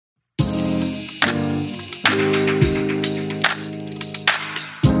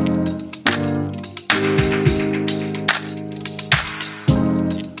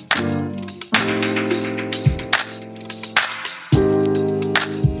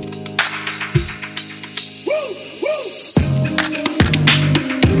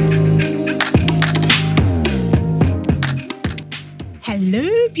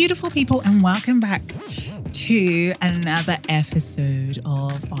beautiful people, and welcome back to another episode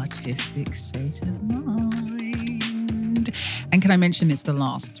of Artistic State of Mind. And can I mention it's the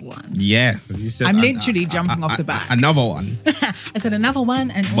last one? Yeah, as you said, I'm literally jumping off the back. Another one. I said another one,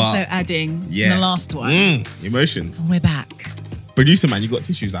 and also adding the last one. Emotions. We're back. Producer man, you got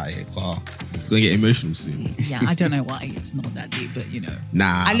tissues out here, Carl. It's gonna get emotional soon. Yeah, I don't know why it's not that deep, but you know.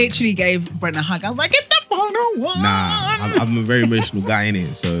 Nah. I literally gave Brent a hug. I was like, it's the final one. Nah, I'm a very emotional guy in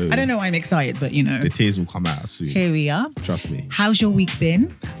it, so I don't know why I'm excited, but you know. the tears will come out soon. Here we are. Trust me. How's your week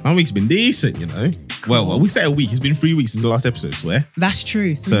been? My week's been decent, you know. Cool. Well, we say a week. It's been 3 weeks since the last episode, swear. That's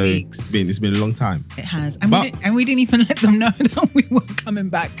true. 3 weeks. It's been a long time. It has. And we didn't even let them know that we were coming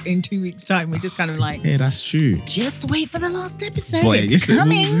back in 2 weeks' time. We're just kind of like, yeah, that's true. Just wait for the last episode. Boy, it's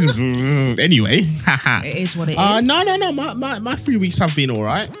coming. Anyway. It is what it is. No. My 3 weeks have been all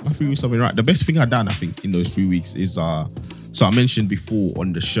right. The best thing I've done, I think, in those 3 weeks is so I mentioned before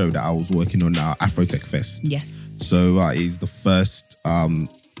on the show that I was working on Afrotech Fest. Yes. So it's the first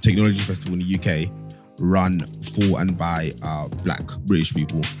technology festival in the UK run for and by Black British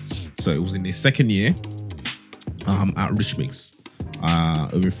people. So it was in the second year at Rich Mix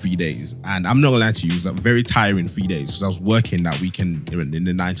over 3 days. And I'm not gonna lie to you, it was a very tiring 3 days because I was working that weekend in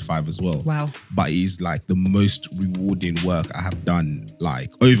the 9 to 5 as well. Wow. But it is like the most rewarding work I have done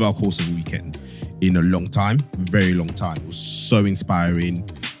like over a course of a weekend in a long time, very long time. It was so inspiring.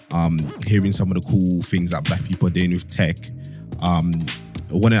 Hearing some of the cool things that Black people are doing with tech. I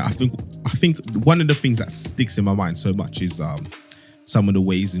think one of the things that sticks in my mind so much is some of the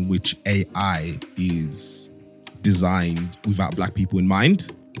ways in which AI is designed without Black people in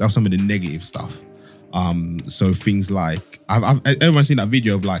mind. That was some of the negative stuff. So things like everyone's seen that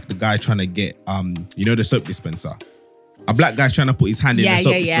video of like the guy trying to get the soap dispenser. A Black guy's trying to put his hand in the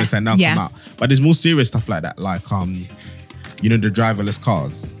soap dispenser and now come out. But there's more serious stuff like that, like the driverless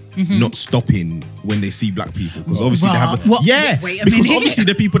cars. Mm-hmm. Not stopping when they see Black people because obviously they have because obviously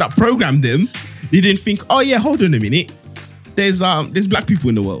the people that programmed them, they didn't think, oh yeah, hold on a minute, there's Black people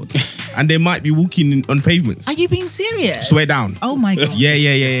in the world and they might be walking on pavements. Are you being serious? Swear down. Oh my god.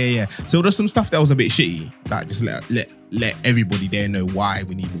 Yeah. So there's some stuff that was a bit shitty, like just let everybody there know why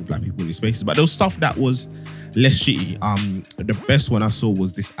we need more Black people in these spaces. But there was stuff that was less shitty. The best one I saw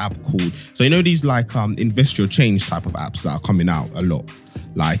was this app called, so these like invest your change type of apps that are coming out a lot.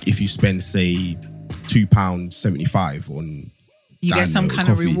 Like if you spend say £2.75 on you get some kind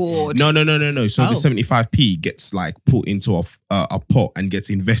coffee. Of reward. No. So the 75p gets like put into a pot and gets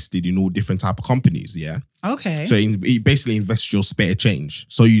invested in all different type of companies. Yeah. Okay. So it basically invests your spare change.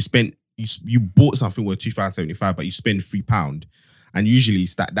 So you bought something worth £2.75, but you spend £3, and usually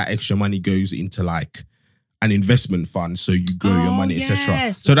it's that extra money goes into like an investment fund, so you grow your money,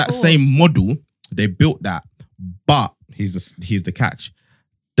 etc. So that same model, they built that, but here's the catch.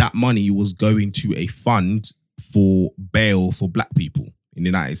 That money was going to a fund for bail for Black people in the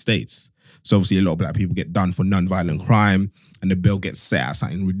United States. So obviously a lot of Black people get done for non-violent crime and the bail gets set at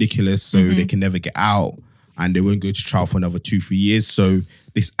something ridiculous, so they can never get out and they won't go to trial for another 2-3 years. So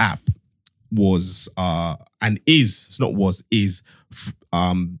this app was is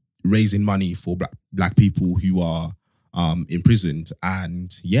raising money for Black people who are imprisoned.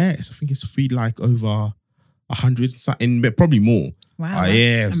 And I think it's freed like over 100 something, probably more. Wow,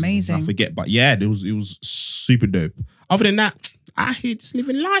 that's amazing. I forget, but it was super dope. Other than that, I hate just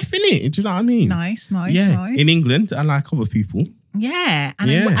living life, innit? Do you know what I mean? Nice. Yeah, in England, unlike other people. Yeah,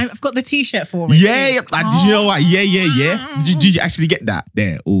 and I've got the t-shirt for it. Yeah. Do you know what? Yeah. Did you actually get that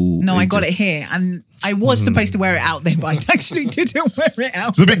there? No, I got it here, and I was supposed to wear it out there, but I actually didn't wear it out.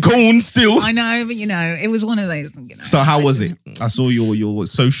 It's a bit cold still. I know, but it was one of those. So how was it? I saw your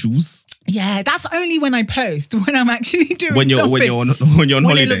socials. Yeah, that's only when I post, when I'm actually doing when you're something. on holiday.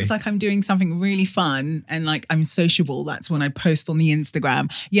 When it looks like I'm doing something really fun and like I'm sociable, that's when I post on the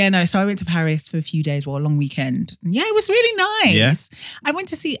Instagram. Yeah, no, so I went to Paris for a few days, a long weekend. Yeah, it was really nice. Yeah.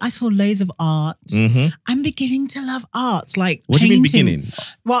 I saw loads of art. Mm-hmm. I'm beginning to love art, like what painting. do you mean beginning?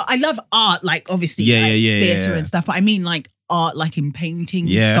 Well, I love art, like obviously theatre and stuff, but I mean like art like in painting,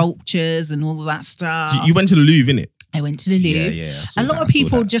 sculptures and all of that stuff. You went to the Louvre, innit? I went to the Louvre. Yeah. A lot of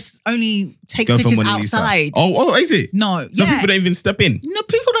people just only take pictures outside. Oh, is it? No. Some people don't even step in. No,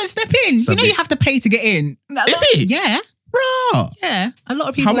 people don't step in. You have to pay to get in. Is it? Yeah. Bro. Yeah. A lot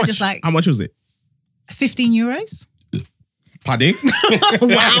of people are just like... How much was it? €15. Pardon?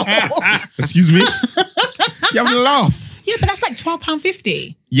 Wow. Excuse me? You having a laugh? Yeah, but that's like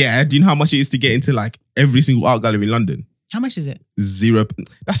 £12.50. Yeah. Do you know how much it is to get into like every single art gallery in London? How much is it? $0.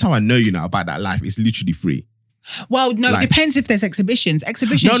 That's how I know about that life. It's literally free. Well, no, it depends if there's exhibitions.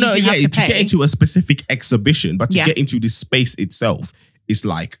 You have to pay. To get into a specific exhibition, but to get into the space itself, it's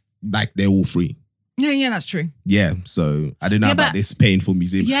like they're all free. Yeah, that's true. Yeah, so I didn't know about this paying for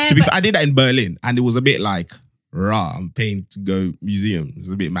museum. Yeah, to be fair, I did that in Berlin, and it was a bit like, I'm paying to go museum. It's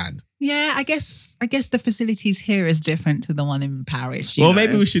a bit mad. Yeah, I guess the facilities here is different to the one in Paris. Well,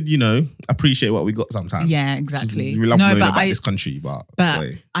 maybe we should, appreciate what we got sometimes. Yeah, exactly. We love knowing about this country, but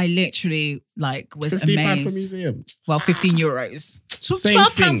I literally was £15 amazed. for a museum. Well, €15. So Same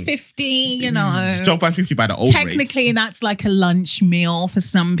 £12.50, £12.50 by the old Technically, rates. that's like a lunch meal for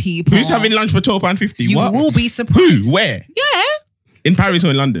some people. Who's having lunch for £12.50? You what? will be surprised. Who? Where? Yeah. In Paris or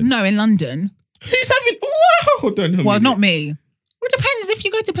in London? No, in London. Who's having? Whoa, hold on. Well, not me. It depends. If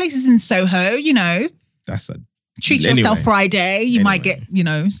you go to places in Soho, That's a treat yourself Friday. You might get,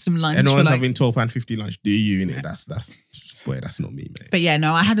 some lunch. Anyone's having £12.50 lunch. Do you? Innit? That's not me, mate. But yeah,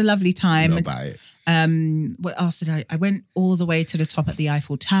 no, I had a lovely time. Not about it. What else did I went all the way to the top at the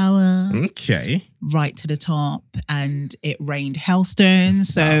Eiffel Tower. Okay. Right to the top, and it rained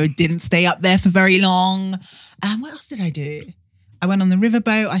hailstones, so didn't stay up there for very long. What else did I do? I went on the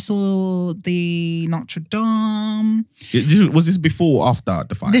riverboat. I saw the Notre Dame. Was this before or after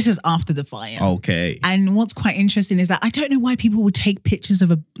the fire? This is after the fire. Okay. And what's quite interesting is that I don't know why people would take pictures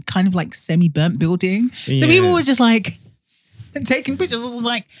of a kind of like semi-burnt building. Yeah. So people were just like taking pictures. I was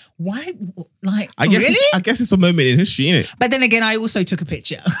like, why? Like, I guess it's a moment in history, isn't it? But then again, I also took a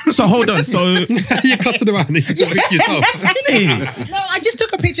picture. So hold on. So you're cussing around and you took a picture yourself. No, I just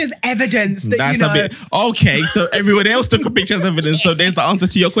took a picture as evidence that, that's a bit okay. So everyone else took a picture as evidence. So there's the answer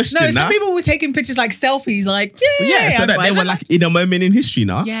to your question. No, some people were taking pictures like selfies, like so that they were like in a moment in history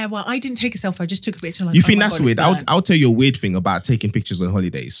now. Yeah, well, I didn't take a selfie. I just took a picture. Like, you think that's weird? I'll tell you a weird thing about taking pictures on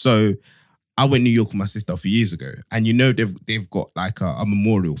holidays. So I went to New York with my sister a few years ago, and they've got like a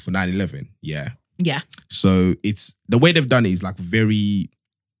memorial for 9/11. Yeah. Yeah. So it's the way they've done it is like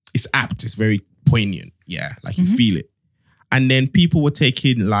it's apt. It's very poignant. Yeah, like you feel it. And then people were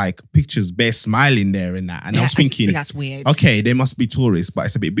taking like pictures, bare smiling there and that. And I was thinking, that's weird. Okay, they must be tourists, but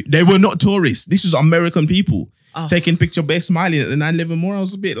it's a bit. They were not tourists. This was American people taking picture, bare smiling at the 9/11 memorial. I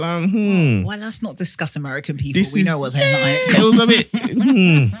was a bit like, Well, let's not discuss American people. We know what they're like. It was a bit.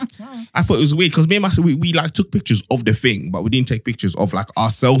 I thought it was weird because me and my sister, we like took pictures of the thing, but we didn't take pictures of like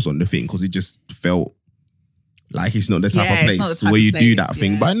ourselves on the thing because it just felt like it's not the type of place where you do that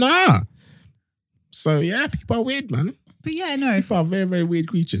thing. But nah. So yeah, people are weird, man. But yeah, no. People are very, very weird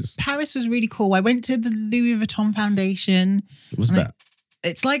creatures. Paris was really cool. I went to the Louis Vuitton Foundation. What's that?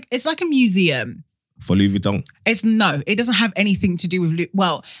 It's like a museum. For Louis Vuitton? It doesn't have anything to do with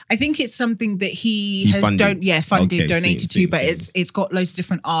well, I think it's something that he has funded. Donated to, but it's got loads of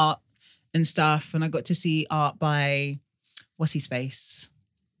different art and stuff. And I got to see art by what's his face?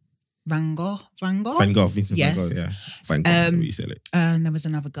 Van Gogh? Vincent Van Gogh, yeah. Van Gogh, you said it. And there was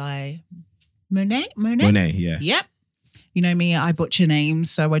another guy. Monet, yeah. Yep. You know me, I butcher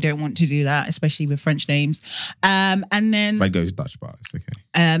names, so I don't want to do that, especially with French names. And then Van Gogh's Dutch, but it's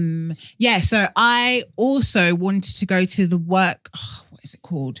okay. So I also wanted to go to the what is it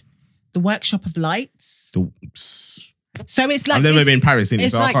called? The Workshop of Lights. So it's like I've never been in Paris, so I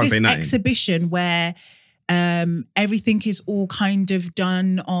can't say this nothing. Exhibition where everything is all kind of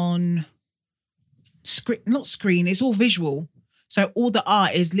done on not screen, it's all visual. So all the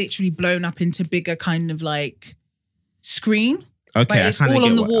art is literally blown up into bigger kind of like screen. Okay, it's all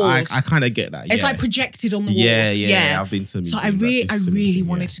on the walls. I kind of get that. It's like projected on the walls. Yeah. I've been to a museum. So I really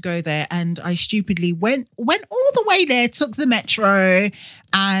wanted to go there, and I stupidly went all the way there, took the metro,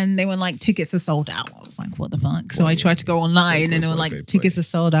 and they were like, tickets are sold out. I was like, what the fuck? So I tried to go online, and they were like, tickets are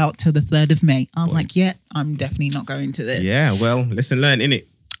sold out till the 3rd of May. I was like, yeah, I'm definitely not going to this. Yeah, well, listen, learn, innit?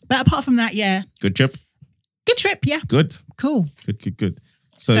 But apart from that, yeah. Good trip? Good trip, yeah. Good. Cool. Good.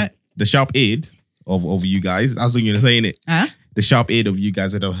 So the sharp eared of you guys, I was going to say, innit? The sharp ear of you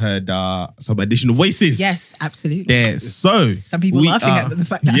guys would have heard some additional voices. Yes, absolutely. There. So some people laughing at the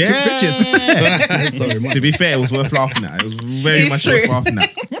fact that I took pictures. Sorry, to be fair, it was worth laughing at. It was very much worth laughing at.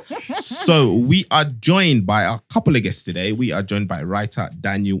 So we are joined by a couple of guests today. We are joined by writer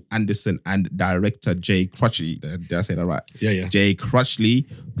Daniel Anderson and director Jay Crutchley. Did I say that right? Yeah. Jay Crutchley,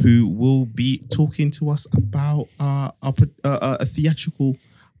 who will be talking to us about a theatrical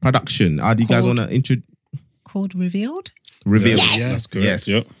production. Do you guys want to introduce? Called Revealed? Revealed. Yes. That's correct. Yes.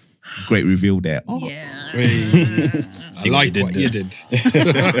 Yep. Great reveal there. Oh. Yeah. I like what you did.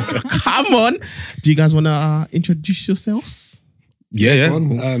 Come on. Do you guys want to introduce yourselves? Yeah.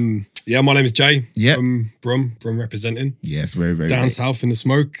 My name is Jay. Yeah. From Brum representing. Yes, very, very down great. south in the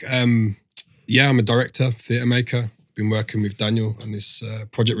smoke. I'm a director, theatre maker. Been working with Daniel on this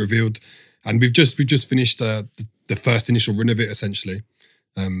project Revealed, and we've just finished the first initial run of it essentially.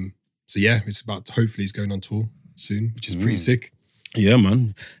 It's about hopefully he's going on tour soon, which is pretty sick. Yeah,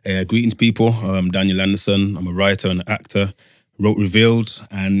 man. Greetings, people. I'm Daniel Anderson. I'm a writer and actor. Wrote Revealed.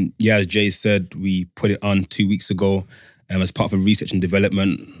 And yeah, as Jay said, we put it on 2 weeks ago as part of a research and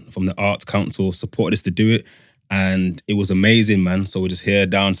development from the Arts Council. Supported us to do it. And it was amazing, man. So we're just here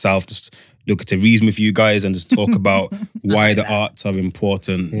down south, just looking to reason with you guys and just talk about why the arts are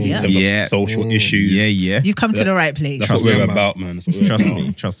important in terms of social issues. Yeah. You've come to the right place. That's what we're about, man.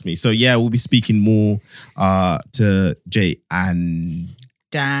 Trust me. So yeah, we'll be speaking more to Jay and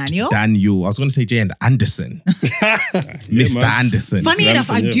Daniel. I was going to say Jay and Anderson. Mr. Anderson. Funny enough,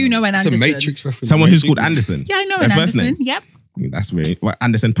 I do know an Anderson. It's a Matrix reference. Someone who's called Anderson. Yeah, I know an Anderson. Name? Yep. That's very... What,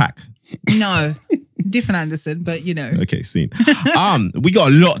 Anderson Paak? No. Different Anderson, but you know. Okay, scene. We got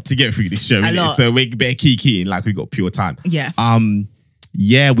a lot to get through this show, A lot. So we better key in like we got pure time. Yeah.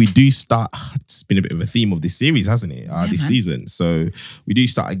 Yeah, we do start. It's been a bit of a theme of this series, hasn't it? This season. So we do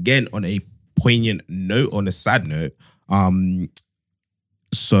start again on a poignant note, on a sad note.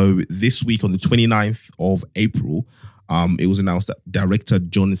 So this week on the 29th of April, it was announced that director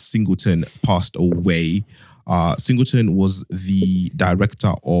John Singleton passed away. Singleton was the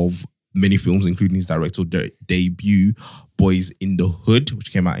director of many films, including his directorial debut, Boys in the Hood,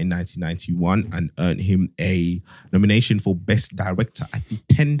 which came out in 1991 and earned him a nomination for Best Director at the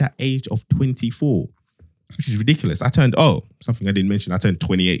tender age of 24, which is ridiculous. Something I didn't mention, I turned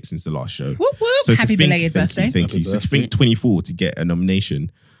 28 since the last show. Whoop, whoop. So Happy belated birthday. Thank you. So to think 24 to get a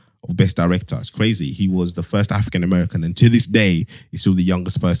nomination of Best Director, it's crazy. He was the first African-American, and to this day, he's still the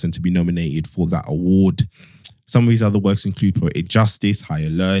youngest person to be nominated for that award. Some of his other works include Poetic Justice, Higher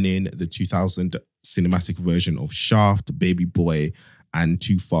Learning, the 2000 cinematic version of Shaft, Baby Boy, and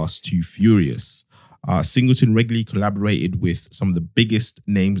Too Fast, Too Furious. Singleton regularly collaborated with some of the biggest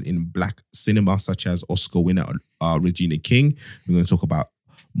names in Black cinema, such as Oscar winner Regina King. We're going to talk about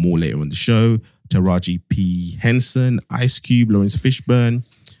more later on the show. Taraji P. Henson, Ice Cube, Lawrence Fishburne,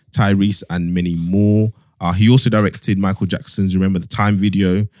 Tyrese, and many more. He also directed Michael Jackson's Remember the Time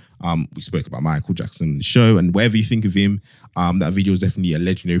video. We spoke about Michael Jackson on the show, and whatever you think of him, that video is definitely a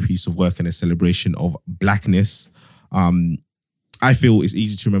legendary piece of work and a celebration of blackness. I feel it's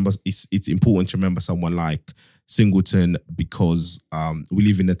easy to remember. It's important to remember someone like Singleton because we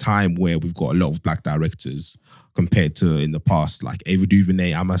live in a time where we've got a lot of black directors compared to in the past, like Ava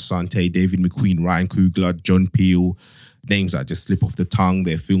DuVernay, Amma Sante, David McQueen, Ryan Coogler, John Peel, names that just slip off the tongue.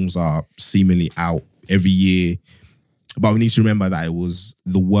 Their films are seemingly out every year. But we need to remember that it was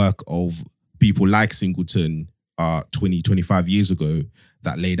the work of people like Singleton 25 years ago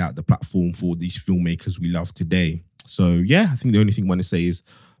that laid out the platform for these filmmakers we love today. So yeah, I think the only thing I want to say is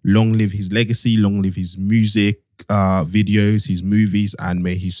long live his legacy, long live his music, videos, his movies, and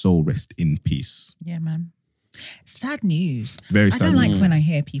may his soul rest in peace. Yeah, man. Sad news. Very sad. I don't like when I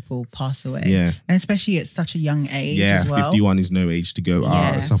hear people pass away. Yeah. And especially at such a young age as well. 51 is no age to go.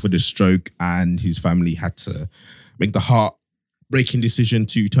 Suffered a stroke and his family had to make the heartbreaking decision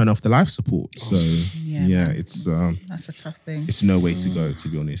to turn off the life support. So it's that's a tough thing. It's no way to go, to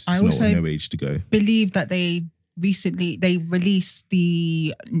be honest. I It's also not no age to go. believe that they released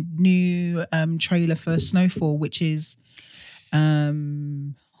the new trailer for Snowfall, which is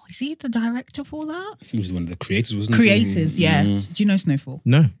is he the director for that? I think he was one of the creators, wasn't Creators, yeah. Do you know Snowfall?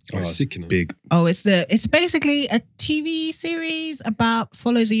 No. Sick, you know. Big. Oh, it's basically a TV series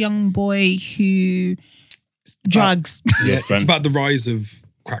follows a young boy who drugs. Yeah, it's about the rise of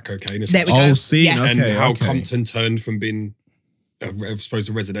crack cocaine. There we go. See, Yeah. And how Compton turned from being, I suppose,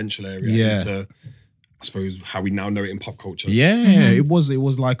 a residential area into, I suppose, how we now know it in pop culture. Yeah, it was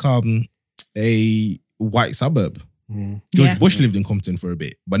like a white suburb. George Bush lived in Compton for a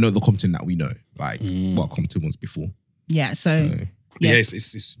bit, but not the Compton that we know, like what Compton was before. Yeah, so Yes,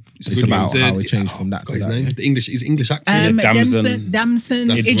 it's about how it changed from that to his that. name. The English actor. Damson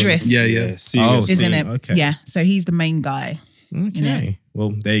That's Idris. Yeah. Isn't it? Okay. Yeah, so he's the main guy. Okay. You know?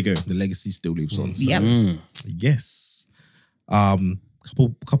 Well, there you go. The legacy still lives on. So, Yep. yes.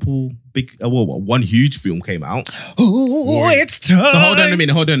 Couple big. One huge film came out. Oh, it's time. So hold on a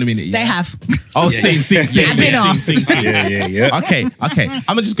minute. Yeah. They have. Oh, sing. I've been asked. Yeah. Okay. I'm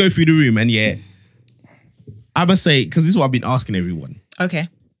gonna just go through the room and I'm gonna say, because this is what I've been asking everyone. Okay.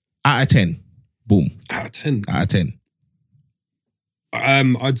 Out of 10, boom. Out of 10. Out of 10.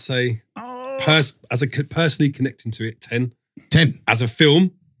 I'd say personally connecting to it, 10. 10. As a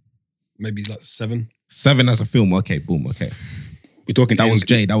film, maybe like 7. 7 as a film. Okay, boom. Okay. We're talking. That was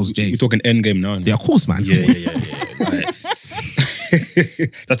Jay. We're talking Endgame now. Yeah, of course, man. Yeah. Right.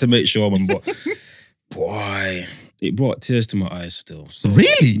 That's to make sure, man. But boy, it brought tears to my eyes still. So,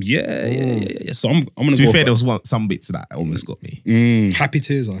 really? Yeah. So I'm gonna. To go be fair, for, there was some bits that almost got me. Happy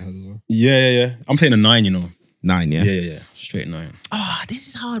tears I had as well. Yeah. I'm saying a 9. You know. 9, yeah? Yeah. Straight 9. Oh, this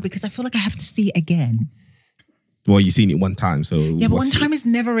is hard because I feel like I have to see it again. Well, you've seen it one time, so... Yeah, but one time is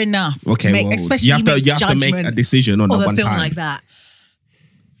never enough. Okay, well, especially you have to make a decision on a one film time. like that.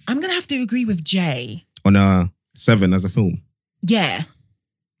 I'm going to have to agree with Jay. On a 7 as a film? Yeah.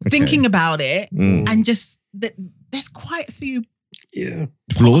 Okay. Thinking about it and just... There's quite a few... Yeah.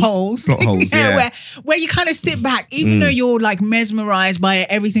 Plot holes. Where you kind of sit back, even though you're like mesmerized by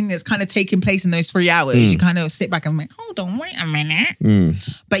everything that's kind of taking place in those 3 hours, you kind of sit back and like, hold on, wait a minute.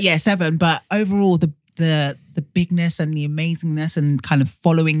 But yeah, 7. But overall, the bigness and the amazingness and kind of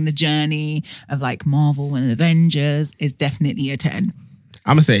following the journey of like Marvel and Avengers is definitely a 10.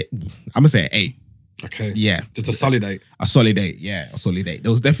 I'm gonna say an 8. Okay. Yeah. Just a solid 8. A solid 8, yeah. A solid 8.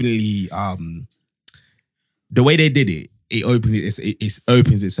 There was definitely the way they did it, it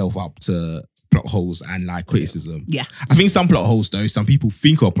opens itself up to plot holes and like criticism. Yeah. I think some plot holes though, some people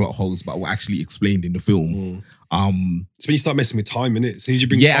think are plot holes, but were actually explained in the film. It's when you start messing with time, innit? As soon as you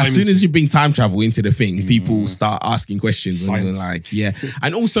bring as soon as you bring time travel into the thing, people start asking questions. Science. And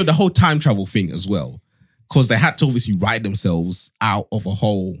and also the whole time travel thing as well. Because they had to obviously write themselves out of a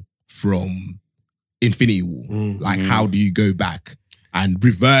hole from Infinity War. How do you go back and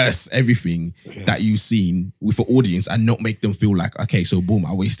reverse everything that you've seen with an audience and not make them feel like, okay, so boom,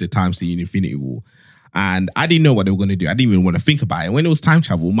 I wasted time seeing Infinity War. And I didn't know what they were going to do. I didn't even want to think about it. When it was time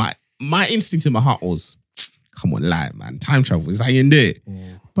travel, my instinct in my heart was, come on, like, man, time travel is how you do it.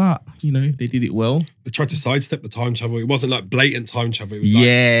 But, you know, they did it well. They tried to sidestep the time travel. It wasn't like blatant time travel. It was like,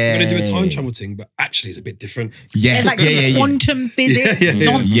 we're going to do a time travel thing, but actually it's a bit different. Yeah. It's like some quantum physics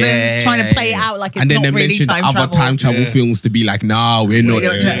nonsense trying to play it out like it's not really time travel. And then they mentioned other time travel films to be like, nah, we're not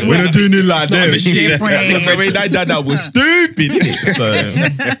doing it like that. It's different. The way that was stupid,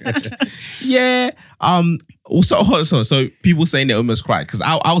 innit? So, yeah. Also, so people saying they almost cried, because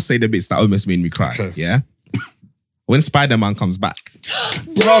I'll say the bits that almost made me cry, yeah? When Spider-Man comes back.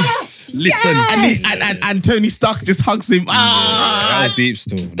 Yes! Listen. And Tony Stark just hugs him. That was deep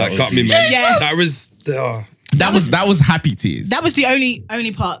still. That got me, man. Yes. That was happy tears. That was the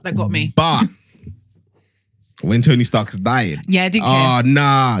only part that got me. But when Tony Stark is dying. Yeah, I didn't care. Oh,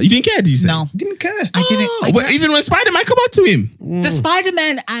 nah. You didn't care, did you say? No. didn't care. I didn't. Even when Spider-Man come up to him. The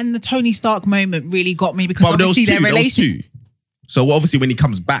Spider-Man and the Tony Stark moment really got me because obviously their relationship. So obviously when he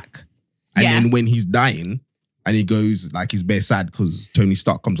comes back and Yeah. then when he's dying and he goes like he's bare sad because Tony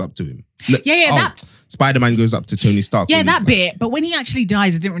Stark comes up to him. Look, that- Spider-Man goes up to Tony Stark. Yeah, when that he's bit. But when he actually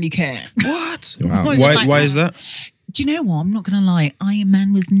dies, I didn't really care. What? Wow. I was just like, Why is that? Do you know what? I'm not going to lie. Iron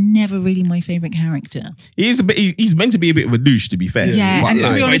Man was never really my favourite character. He's meant to be a bit of a douche, to be fair. Yeah, But and to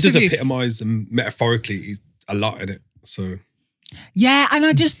be He honest does with you- epitomise and metaphorically he's a lot in it. So Yeah, and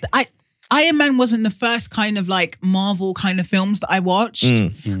Iron Man wasn't the first kind of like Marvel kind of films that I watched.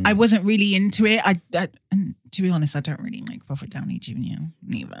 I wasn't really into it. And to be honest, I don't really like Robert Downey Jr.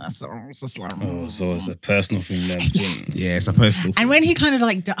 neither. So it's just like, So it's a personal thing then. Yeah, it's a personal thing. And when he kind of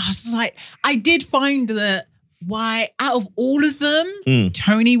like, I was just like, I did find why out of all of them,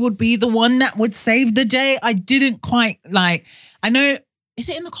 Tony would be the one that would save the day. I didn't quite like, I know, is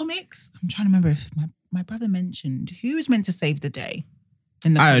it in the comics? I'm trying to remember if my brother mentioned who was meant to save the day.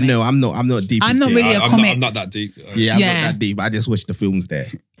 In the I don't comics. know. I'm not deep. I'm not into really it. a comic. I'm not that deep. Yeah, I'm not that deep. I just watched the films there.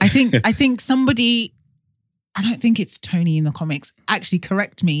 I think somebody, I don't think it's Tony in the comics. Actually,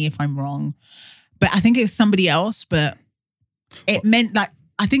 correct me if I'm wrong, but I think it's somebody else. But it meant that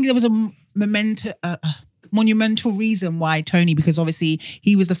I think there was a monumental reason why Tony, because obviously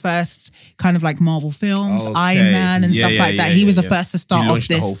he was the first kind of like Marvel films, Okay. Iron Man and stuff like that. He was the first to start He off launched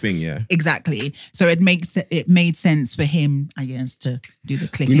this the whole thing, yeah. Exactly. So it made sense for him, I guess, to do the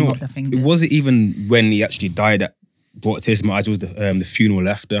clicking of the fingers. It wasn't even when he actually died that brought tears to my eyes. It was the funeral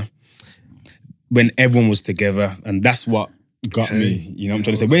after, when everyone was together, and that's what got me. You know what I'm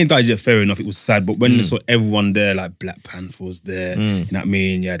trying to say? When he died, yeah, fair enough, it was sad. But when I saw everyone there, like Black Panther was there, you know what I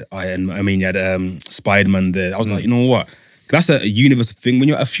mean? You had Spider-Man there. I was like, you know what? That's a universal thing. When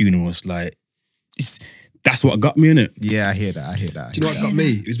you're at a funeral, it's like, that's what got me, innit? Yeah, I hear that. Do you know what got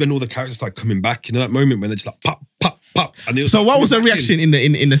me? It was when all the characters started coming back. You know that moment when they're just like pop, pop, pop. And it was So like, what was the reaction in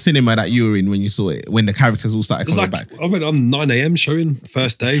the cinema that you were in when you saw it? When the characters all started It was coming like, back? I went on 9 a.m. showing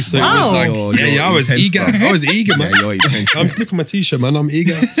first day. So it Wow. was like, You're I was intense, eager. bro. I was eager, man. Yeah, you're intense, I'm look at my t-shirt, man. I'm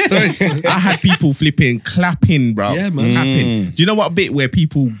eager. I had people flipping, clapping, bro. Yeah, man. Clapping. Do you know what bit where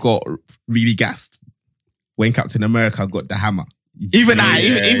people got really gassed? When Captain America got the hammer. Even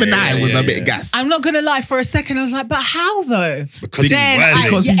I was a bit gassed. I'm not gonna lie. For a second, I was like, "But how though?" Because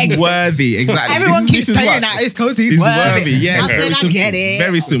Because he's worthy. Exactly. Everyone This keeps is saying what- that it's because he's He's worthy. worthy. Yeah, I very said, I simple. get it.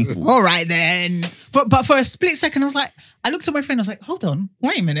 Very simple. All right then. But for a split second, I looked at my friend. I was like, hold on,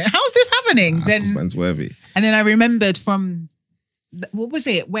 wait a minute, how's this happening? Man's worthy. And then I remembered from. What was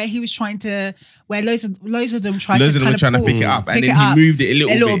it? Where he was trying to, where loads of them tried to pick it up, and then he moved it a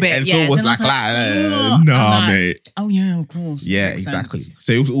little bit, and Phil was like, mate. Oh yeah, of course. Yeah, exactly. Sense.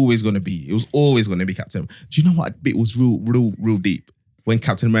 So it was always going to be Captain. Do you know what bit was real deep? When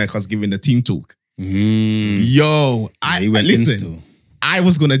Captain America was giving the team talk. Yo, listen. I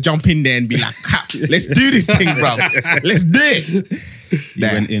was gonna jump in there and be like, Cap, let's do this thing, bro. Let's do it.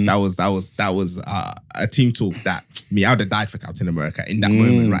 That was a team talk that I would have died for Captain America in that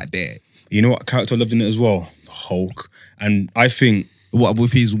moment right there. You know what character I loved in it as well? Hulk. And I think what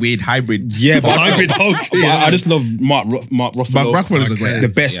with his weird hybrid? Yeah, but hybrid Hulk. I just love Mark Ruffalo. Mark Ruffalo's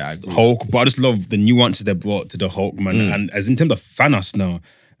the best Hulk. But I just love the nuances they brought to the Hulk, man. And as in terms of Thanos now,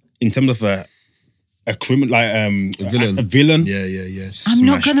 in terms of a criminal, like a villain. Yeah. I'm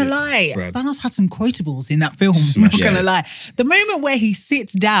not gonna lie. Thanos had some quotables in that film. I'm not gonna lie. The moment where he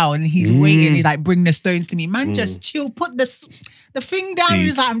sits down and he's waiting, he's like, bring the stones to me. Man, just chill, put the thing down. He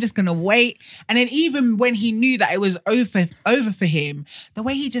was like, I'm just gonna wait. And then even when he knew that it was over for him, the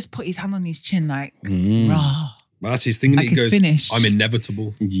way he just put his hand on his chin, like, rah. Well, that's his thing. Like he goes, finished. I'm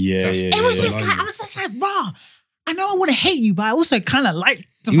inevitable. It was just like, I was just like, rah. I know I want to hate you, but I also kind of like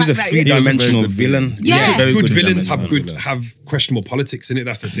the fact that... He was a three-dimensional villain. Yeah. Very good villains have questionable politics in it.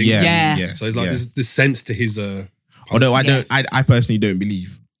 That's the thing. Yeah. So it's like there's sense to his... Although I personally don't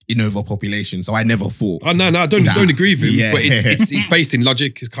believe in overpopulation, so I never thought... Oh, no, I don't agree with him, but it's based in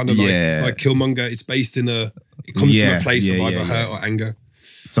logic. It's kind of like, it's like Killmonger. It's based in it comes from a place of either hurt or anger.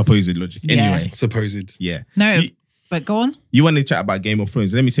 Supposed logic. Anyway. Supposed. Yeah. No, but go on. You want to chat about Game of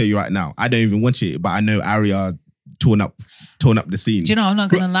Thrones. Let me tell you right now, I don't even watch it, but I know Arya torn up the scene. Do you know, I'm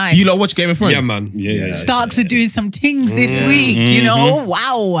not gonna lie. You lot watch Game of Thrones? Yeah, man. Yeah. Starks are doing some things this week, you know?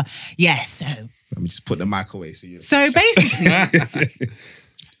 Wow. Yeah, so let me just put the mic away so you... So basically,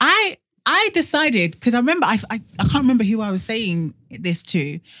 I decided, because I remember, I can't remember who I was saying this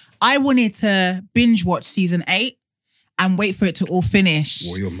to. I wanted to binge watch season 8 and wait for it to all finish.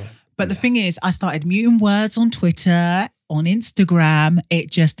 Warrior man. But the thing is, I started muting words on Twitter, on Instagram.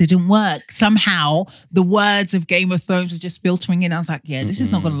 It just didn't work. Somehow, the words of Game of Thrones were just filtering in. I was like, yeah, this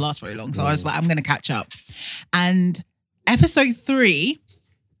is not going to last very long. So I was like, I'm going to catch up. And episode 3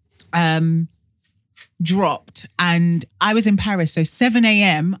 dropped and I was in Paris. So 7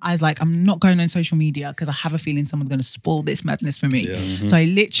 a.m, I was like, I'm not going on social media because I have a feeling someone's going to spoil this madness for me. So I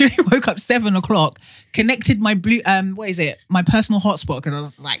literally woke up 7 o'clock, connected my my personal hotspot, because I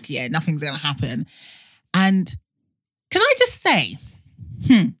was like, yeah, nothing's going to happen. And can I just say,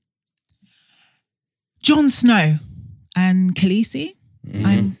 Jon Snow and Khaleesi,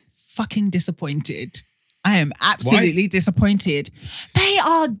 I'm fucking disappointed. I am absolutely disappointed. They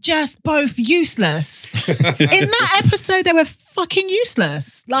are just both useless. In that episode, they were fucking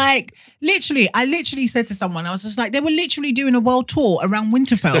useless. Like, literally, I literally said to someone, I was just like, they were literally doing a world tour around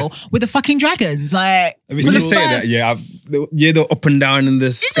Winterfell with the fucking dragons. Like, I mean, you say that, they're up and down in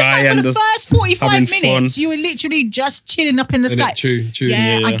the sky and for the first 45 minutes, fun. you were literally just chilling up in the sky. True.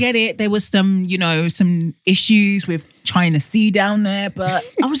 Yeah, I get it. There was some, some issues with trying to see down there, but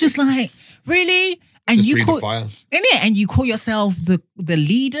I was just like, really? And just you call fire. And you call yourself the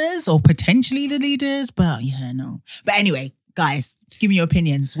leaders or potentially the leaders, but no. But anyway, guys, give me your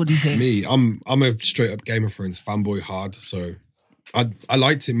opinions. What do you think? Me, I'm a straight up Game of Thrones fanboy hard, so I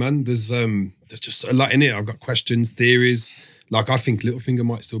liked it, man. There's just a lot in it. I've got questions, theories. Like, I think Littlefinger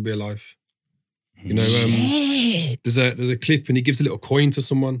might still be alive. There's a clip and he gives a little coin to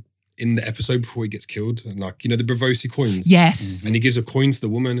someone in the episode before he gets killed, and like, the Bravosi coins. Yes. And he gives a coin to the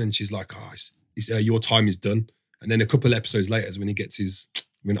woman, and she's like, your time is done. And then a couple of episodes later is when he gets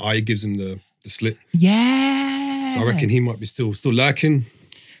when Arya gives him the slip. Yeah. So I reckon he might be still lurking.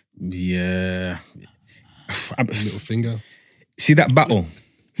 Yeah. Littlefinger. See that battle?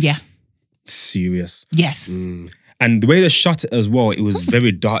 Yeah. Serious. Yes. And the way they shot it as well, it was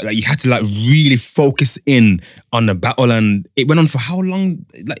very dark. Like, you had to really focus in on the battle, and it went on for how long?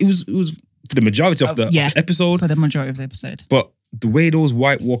 Like, it was for the majority of the episode. For the majority of the episode. But the way those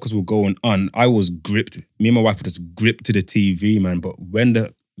White Walkers were going on, I was gripped. Me and my wife were just gripped to the TV, man. But when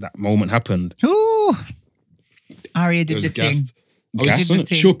that moment happened... Ooh! Arya did the thing. I was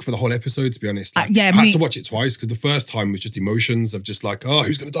shook for the whole episode, to be honest. I had to watch it twice, because the first time was just emotions of just like, oh,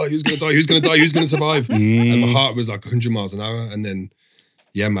 who's going to die? Who's going to die? Who's going to die? Who's going to survive? And my heart was like 100 miles an hour. And then,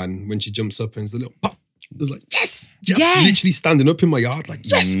 yeah, man, when she jumps up and it's the little pop, I was like, yes! Literally standing up in my yard, like,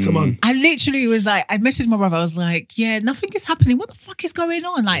 yes, come on. I literally was like, I messaged my brother, I was like, nothing is happening. What the fuck is going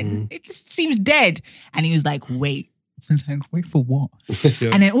on? Like, it just seems dead. And he was like, wait. was like, wait for what?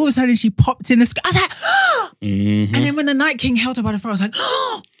 Yeah. And then all of a sudden she popped in the sky. I was like, oh! And then when the Night King held her by the throat, I was like,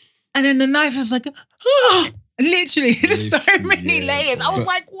 oh! And then the knife was like, oh! Literally, just so many layers. I was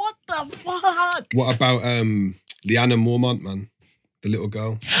like, what the fuck? What about Lyanna Mormont, man? The little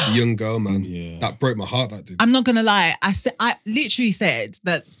girl, the young girl, man. Yeah. That broke my heart, that did. I'm not going to lie. I literally said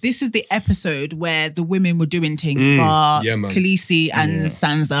that this is the episode where the women were doing things, bar Khaleesi and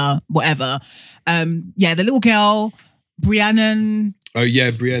Sansa, whatever. The little girl, Brienne. Oh,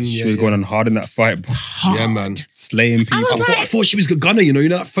 yeah, Brienne. She was going on hard in that fight. Yeah, man. Slaying people. I thought she was gonna, you know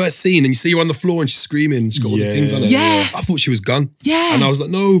that first scene and you see her on the floor and she's screaming. She's got all the things on her. Yeah. I thought she was gone. Yeah. And I was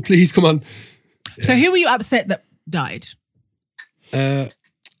like, no, please, come on. Yeah. So who were you upset that died?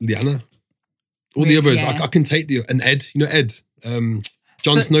 Lyanna. All the others, I can take and Ed. You know Ed?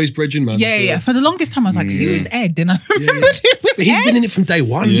 Jon Snow's brethren, man. Yeah. For the longest time, I was like, who is Ed? Then I remembered it was But he's been in it from day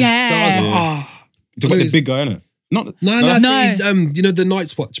one. Yeah. So I was like, oh. You're talking about the big guy, innit? No. He's, you know, the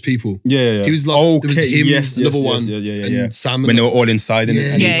Night's Watch people. Yeah. He was like, there was him, another one. Yeah. And Sam. When they were all inside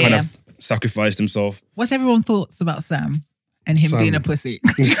and he kind of sacrificed himself. What's everyone's thoughts about Sam? And him being a pussy.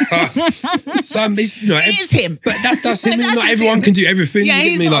 Sam, he's, you know, it is him. But that's him. Not everyone can do everything. Yeah,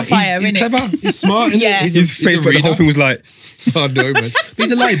 he's not he's clever. He's smart. Yeah. His face for the whole thing was like, oh no, man.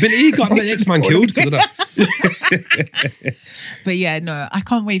 He's a liability. He got the X-Man killed because of that. But yeah, no, I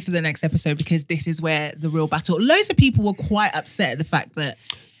can't wait for the next episode because this is where the real battle. Loads of people were quite upset at the fact that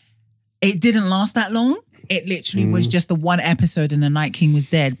it didn't last that long. It literally was just the one episode and the Night King was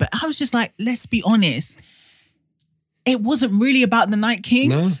dead. But I was just like, let's be honest. It wasn't really about the Night King.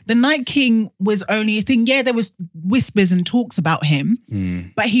 No. The Night King was only a thing. Yeah, there was whispers and talks about him,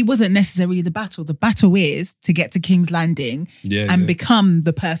 but he wasn't necessarily the battle. The battle is to get to King's Landing and become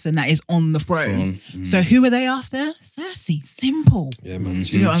the person that is on the throne. So who are they after? Cersei. Simple. Yeah, man.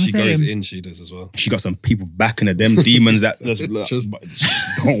 You know what I'm she saying? goes in, she does as well. she got some people backing her, them demons that just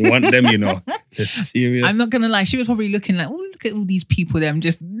don't want them, you know. They're serious. I'm not going to lie. She was probably looking like, oh, look at all these people, them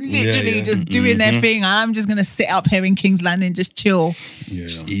just literally just doing their thing. And I'm just going to sit up here in King's Landing, just chill. Yeah.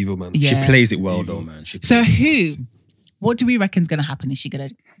 Just evil, man. Yeah. She plays it well, though, man. So what do we reckon is going to happen? Is she going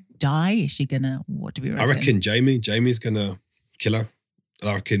to die? Is she going to, what do we reckon? I reckon Jamie's going to kill her.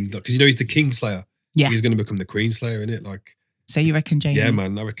 I reckon, because you know he's the King Slayer. Yeah. He's going to become the Queen Slayer, innit? Like. So you reckon Jamie? Yeah,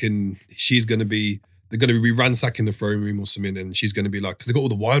 man. I reckon she's going to be, they're going to be ransacking the throne room or something and she's going to be like, because they've got all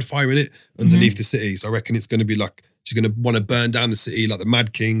the wildfire in it underneath the city. So I reckon it's going to be like, she's going to want to burn down the city like the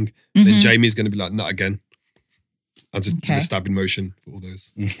Mad King. Then Jamie's going to be like, not again. I'll just do the stabbing motion for all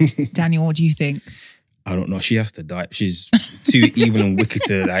those. Daniel, what do you think? I don't know. She has to die. She's too evil and wicked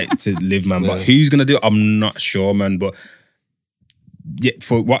to live, man. But who's going to do it? I'm not sure, man. But yeah,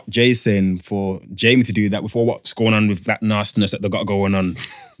 for what Jay's saying, for Jamie to do that before what's going on with that nastiness that they got going on,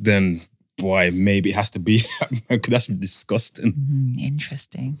 then boy, maybe it has to be. That's disgusting.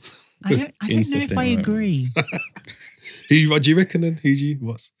 Interesting. I don't know if I agree. What do you reckon then?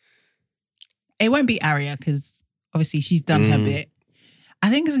 What's? It won't be Arya because obviously she's done her bit. I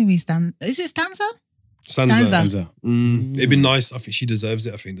think it's going to be Is it Sansa? Sansa. It'd be nice. I think she deserves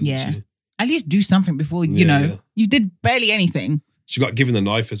it, doesn't she? At least do something before, you know. You did barely anything. She got given the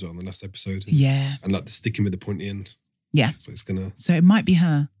knife as well in the last episode. Yeah. And like the sticking with the pointy end. Yeah. So it's going to... So it might be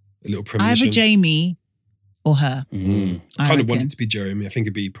her. A little premonition. Either Jamie or her. I kind of want it to be Jeremy. I think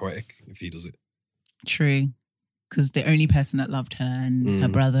it'd be poetic if he does it. True. Because the only person that loved her and her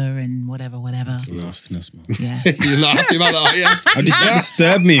brother and whatever. It's nastiness, man. Yeah. You're not happy about that, yeah? That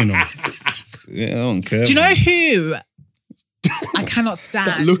disturbed me, you know. Yeah, I don't care. Do you know who I cannot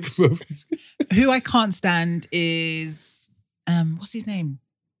stand? Look, bro. Who I can't stand is, what's his name?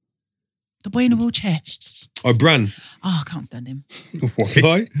 The boy in the wheelchair. Oh, Bran. Oh, I can't stand him.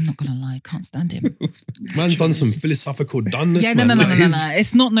 Why? I'm not going to lie, can't stand him. Man's on some philosophical doneness, yeah, no.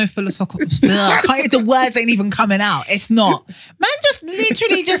 It's not no philosophical. The words ain't even coming out. It's not. Man just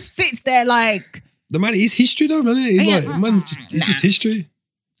literally just sits there like... The man, he's history though, man. He's just history.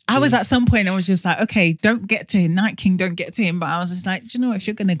 I was at some point, I was just like, okay, don't get to him. Night King, don't get to him. But I was just like, do you know what? If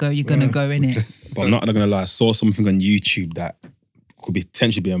you're going to go, you're going to go, innit? But I'm not going to lie. I saw something on YouTube that could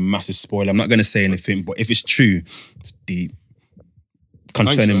potentially be a massive spoiler. I'm not going to say anything, but if it's true, it's deep.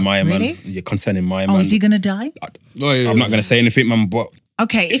 Concerning Maya, man. Really? Yeah, concerning Maya, man. Oh, is he going to die? I'm not going to say anything, man, but...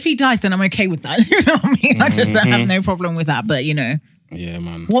 Okay, if he dies, then I'm okay with that. You know what I mean? I just have no problem with that, but you know. Yeah,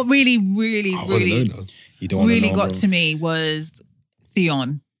 man. What really got to me was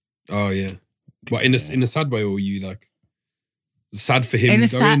Theon. Oh, yeah. What, in a sad way, or were you like... Sad for him?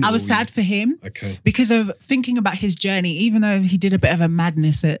 I was sad for him. Okay. Because of thinking about his journey, even though he did a bit of a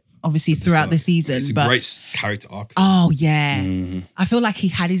madness at obviously throughout the season. It's a great character arc. Oh yeah, I feel like he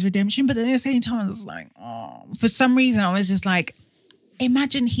had his redemption, but then at the same time, I was like, oh, for some reason, I was just like,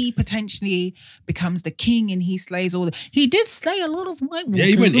 imagine he potentially becomes the king and he slays all the. He did slay a lot of White Walkers. Yeah,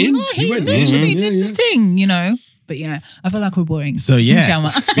 he went in. He literally did the thing, you know. But yeah, I feel like we're boring. So yeah,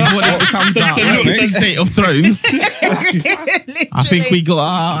 before this becomes our State of Thrones, I think we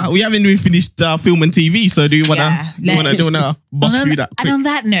haven't even finished film and TV. So do you wanna bust through that? Quick? And on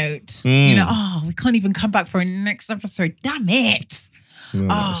that note, you know, we can't even come back for a next episode. Damn it!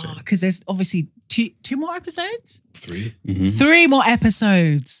 Because there's obviously two more episodes. 3. 3 more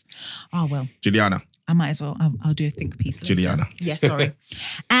episodes. Oh well, Juliana. I might as well. I'll do a think piece later. Juliana. Yeah, sorry.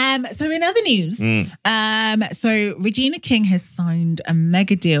 So in other news, so Regina King has signed a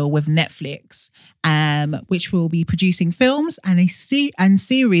mega deal with Netflix, which will be producing films and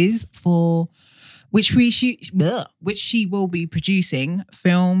series for which she will be producing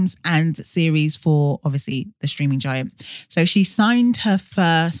films and series for obviously the streaming giant. So she signed her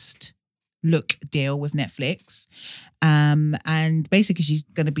first look deal with Netflix, and basically she's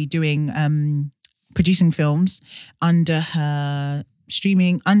going to be doing producing films under her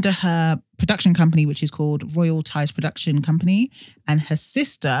production company, which is called Royal Ties Production Company, and her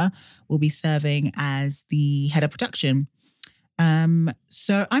sister will be serving as the head of production.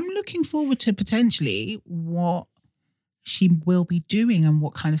 So I'm looking forward to potentially what she will be doing and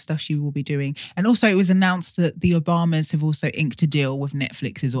what kind of stuff she will be doing. And also it was announced that the Obamas have also inked a deal with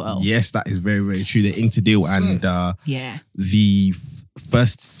Netflix as well. Yes, that is very, very true. They inked a deal and yeah, the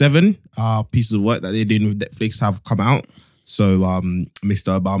first 7 pieces of work that they're doing with Netflix have come out. So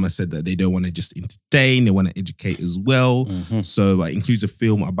Mr. Obama said that they don't want to just entertain, they want to educate as well. So it includes a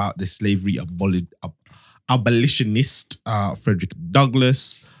film about the slavery abolitionist Frederick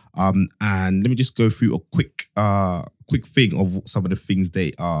Douglass. And let me just go through a quick thing of some of the things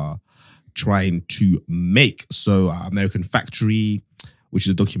they are trying to make. So American Factory, which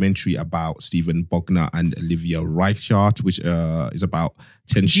is a documentary about Stephen Bogner and Olivia Reichart, which is about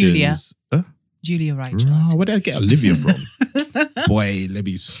tensions. Julia Reichart. Where did I get Olivia from? Boy, let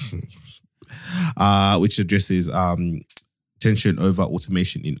me... which addresses tension over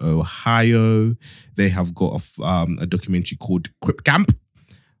automation in Ohio. They have got a documentary called Crip Camp,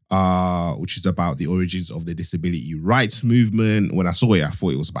 which is about the origins of the disability rights movement. When I saw it, I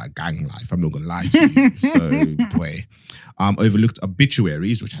thought it was about gang life. I'm not going to lie to you. So, boy. Overlooked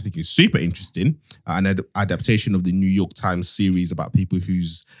Obituaries, which I think is super interesting. An adaptation of the New York Times series about people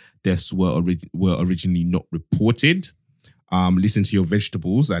whose deaths were originally not reported. Listen to Your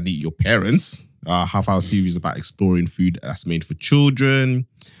Vegetables and Eat Your Parents. Half-hour series about exploring food that's made for children.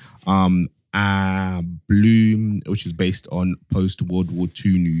 Bloom, which is based on post-World War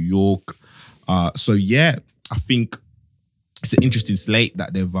II New York. So yeah, I think it's an interesting slate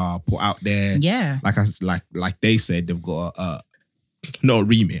that they've put out there. Yeah, like they said, they've got not a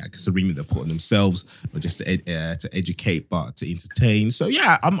remake. I guess a remake they put on themselves, not just to educate, but to entertain. So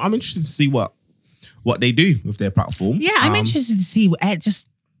yeah, I'm interested to see what they do with their platform. Yeah, I'm interested to see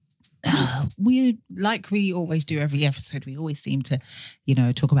we always do every episode. We always seem to,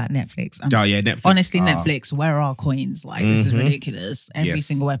 talk about Netflix. Netflix. Honestly, Netflix, where are our coins? Like, this is ridiculous. Every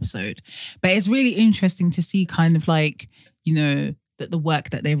single episode. But it's really interesting to see kind of like, that the work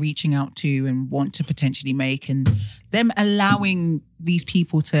that they're reaching out to and want to potentially make, and them allowing these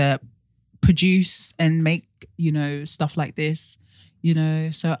people to produce and make, stuff like this,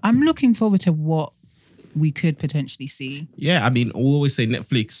 So I'm looking forward to what we could potentially see. Yeah, I mean, we'll always say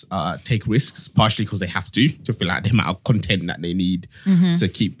Netflix take risks, partially because they have to fill out the amount of content that they need to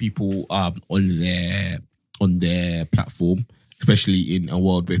keep people on their platform, especially in a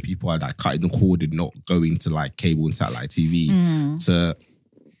world where people are like cutting the cord and not going to like cable and satellite TV to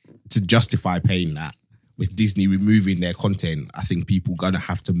justify paying that. With Disney removing their content, I think people gonna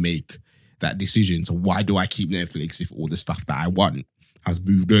have to make that decision. So why do I keep Netflix if all the stuff that I want has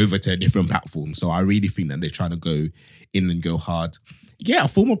moved over to a different platform? So I really think that they're trying to go in and go hard. Yeah, a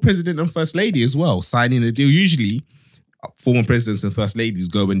former president and first lady as well, signing a deal. Usually, former presidents and first ladies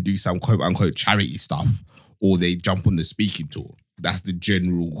go and do some quote-unquote charity stuff, or they jump on the speaking tour. That's the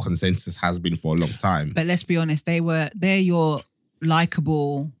general consensus has been for a long time. But let's be honest, they're your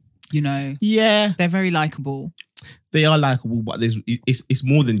likable, Yeah. They're very likable. They are likable, but it's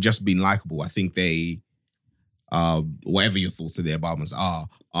more than just being likable. I think they... whatever your thoughts of the Obamas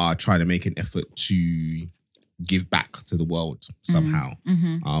are trying to make an effort to give back to the world somehow.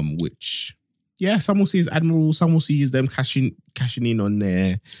 Which, yeah, some will see as admirable, some will see as them cashing in on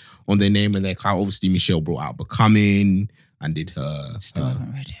their name and their clout. Obviously, Michelle brought out Becoming and did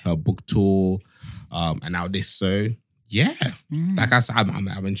her book tour, and now this. So yeah, like I said,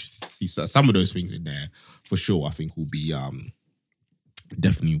 I'm interested to see some of those things in there for sure. I think will be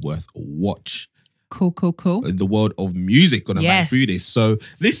definitely worth a watch. Cool. The world of music gonna back through this. So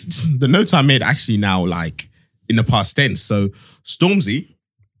the notes I made actually now like in the past tense. So Stormzy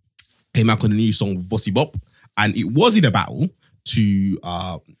came out with a new song, Vossi Bop, and it was in a battle to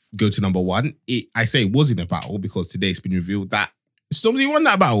go to number one. I say it was in a battle because today it's been revealed that Stormzy won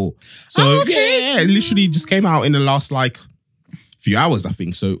that battle. So it literally just came out in the last like few hours, I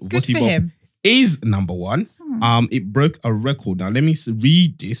think. So Vossi Bop is number one. It broke a record. Now let me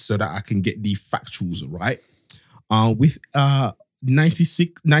read this so that I can get the factuals right. With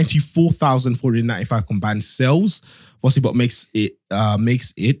 94,495 combined sales, Vossi Bop makes it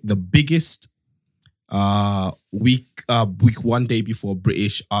the biggest week one debut for a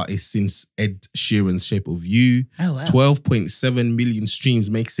British artist since Ed Sheeran's Shape of You. 12.7 million streams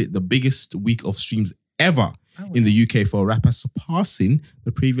makes it the biggest week of streams ever in the UK for a rapper, surpassing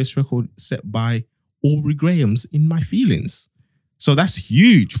the previous record set by Aubrey Graham's In My Feelings. So that's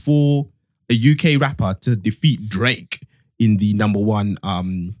huge for a UK rapper to defeat Drake in the number one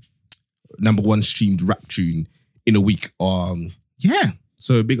streamed rap tune in a week.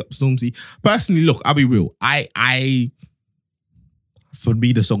 So big up Stormzy. Personally, look, I'll be real. I for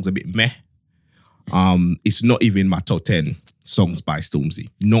me the song's a bit meh. It's not even my top 10 songs by Stormzy.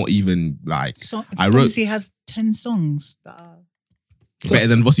 Not even like Stormzy has 10 songs that are better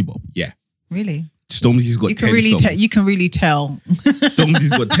than Vossi Bop. Yeah. Really? Stormzy's got 10 songs. You can really tell.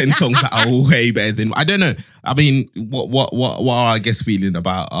 Stormzy's got 10 songs that are way better than. I don't know. I mean, what are I guess feeling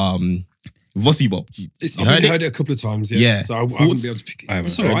about Vossi Bop? I've heard it a couple of times. Yeah. So I wouldn't be able to pick it.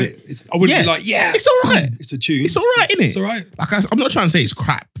 It's all right. I wouldn't be like, it's all right. It's a tune. It's all right, isn't it? It's all right. Like I'm not trying to say it's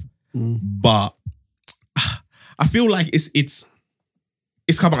crap, but I feel like it's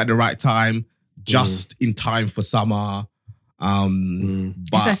come out at the right time, just in time for summer. But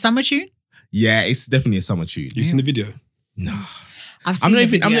is that a summer tune? Yeah, it's definitely a summer tune. You seen the video? No, I'm not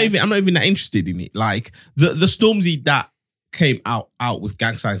even that interested in it. Like the Stormzy that came out with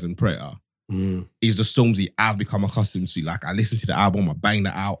Gang Signs and Prayer is the Stormzy I've become accustomed to. Like I listened to the album, I banged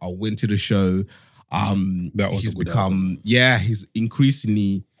it out, I went to the show. He's become he's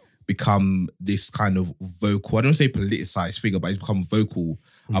increasingly become this kind of vocal. I don't say politicized figure, but he's become vocal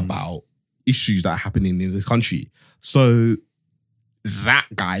about issues that are happening in this country. So that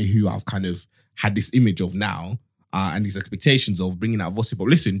guy who I've kind of had this image of now and these expectations of bringing out Vossi Bop.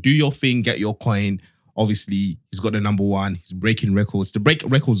 Listen, do your thing, get your coin. Obviously, he's got the number one. He's breaking records. To break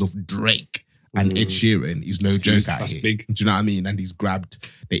records of Drake and Ed Sheeran is no joke out here. Big. Do you know what I mean? And he's grabbed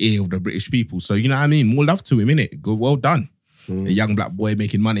the ear of the British people. So, you know what I mean? More love to him, innit? Good, well done. A young black boy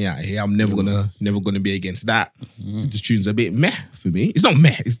making money out here. I'm never gonna be against that. So the tune's a bit meh for me. It's not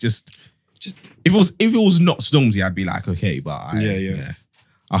meh. It's just if it was not Stormzy, I'd be like, okay, but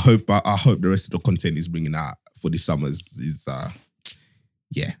I hope the rest of the content is bringing out for this summer is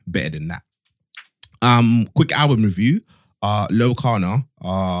better than that. Quick album review. Lil Kana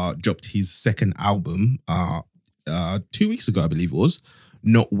dropped his second album 2 weeks ago, I believe it was.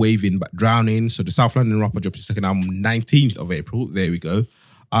 Not Waving But Drowning. So the South London rapper dropped his second album 19th of April. There we go.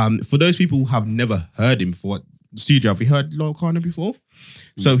 For those people who have never heard him before, studio, have you heard Lil Kana before?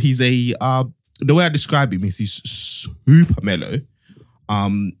 So he's the way I describe him is he's super mellow.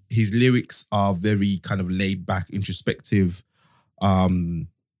 His lyrics are very kind of laid back, introspective,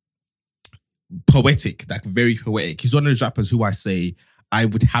 poetic, like very poetic. He's one of those rappers who I say I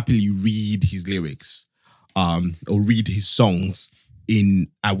would happily read his lyrics or read his songs in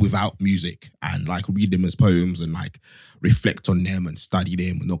without music and like read them as poems and like reflect on them and study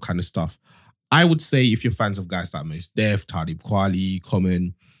them and all kind of stuff. I would say if you're fans of guys like Mos Def, Talib Kweli,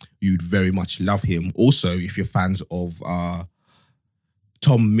 Common, you'd very much love him. Also, if you're fans of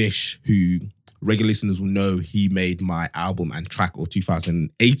Tom Misch, who regular listeners will know he made my album and track of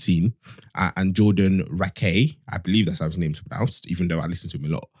 2018, and Jordan Rakei, I believe that's how his name's pronounced, even though I listen to him a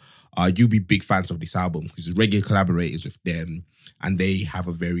lot. You'll be big fans of this album because he's regular collaborators with them and they have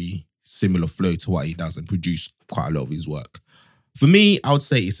a very similar flow to what he does and produce quite a lot of his work. For me, I would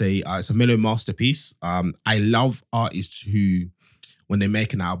say it's a mellow masterpiece. I love artists who, when they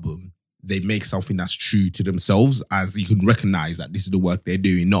make an album, they make something that's true to themselves, as you can recognize that this is the work they're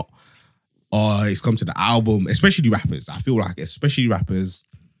doing, not, it's come to the album, especially rappers. I feel like, especially rappers,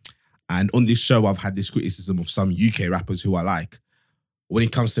 and on this show, I've had this criticism of some UK rappers who I like. When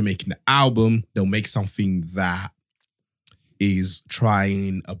it comes to making the album, they'll make something that is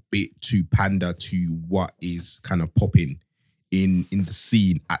trying a bit to pander to what is kind of popping in the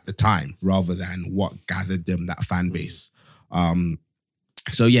scene at the time, rather than what gathered them that fan base.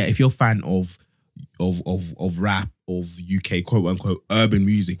 So yeah, if you're a fan of of rap, of UK quote unquote urban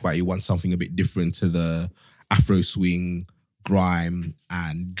music, but he wants something a bit different to the Afro swing, grime,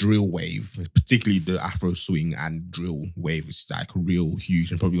 and drill wave, particularly the Afro swing and drill wave is like real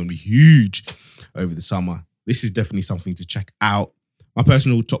huge and probably gonna be huge over the summer. This is definitely something to check out. My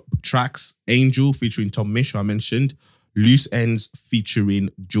personal top tracks: Angel featuring Tom Misch, who I mentioned, Loose Ends featuring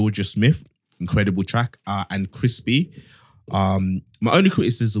Georgia Smith, incredible track, and Crispy. My only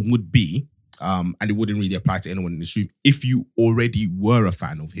criticism would be, and it wouldn't really apply to anyone in this room, if you already were a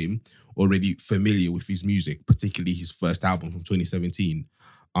fan of him, already familiar with his music, particularly his first album from 2017,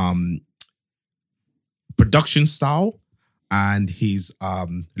 production style and his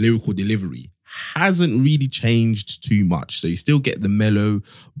lyrical delivery hasn't really changed too much. So you still get the mellow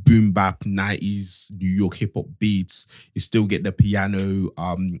boom bap 90s New York hip hop beats. You still get the piano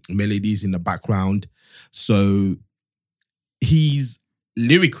melodies in the background. So he's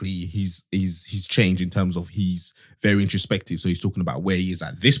changed in terms of he's very introspective. So he's talking about where he is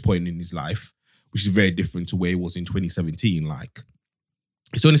at this point in his life, which is very different to where he was in 2017. Like,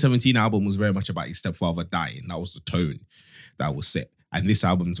 his 2017 album was very much about his stepfather dying. That was the tone that was set. And this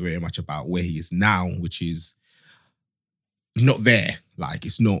album is very much about where he is now, which is not there. Like,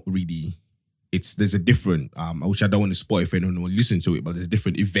 it's not really, there's a different, which I don't want to spoil if anyone will listen to it, but there's a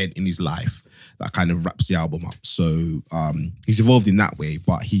different event in his life that kind of wraps the album up. So he's evolved in that way,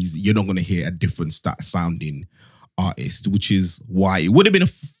 but you're not going to hear a different sounding artist, which is why it would have been a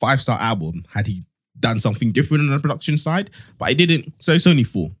 5-star album had he done something different on the production side, but he didn't. So it's only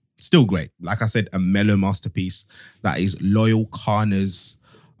 4. Still great. Like I said, a mellow masterpiece that is Loyal Kana's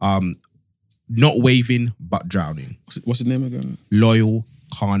Not Waving But Drowning. What's the name again? Loyal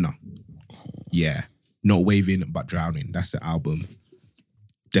Kana. Yeah. Not Waving But Drowning. That's the album.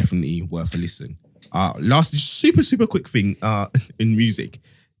 Definitely worth a listen. Last super quick thing in music.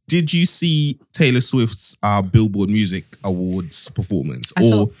 Did you see Taylor Swift's Billboard Music Awards performance? I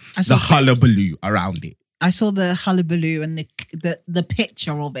saw the hullabaloo around it? I saw the hullabaloo and the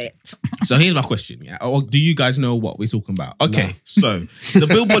picture of it. So here's my question, yeah. Or do you guys know what we're talking about? Okay, So the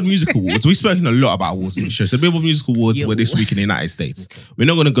Billboard Music Awards, we've spoken a lot about awards in the show. So the Billboard Music Awards were this week in the United States. Okay. We're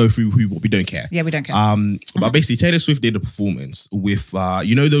not going to go through what we don't care. Yeah, we don't care. But basically, Taylor Swift did a performance with,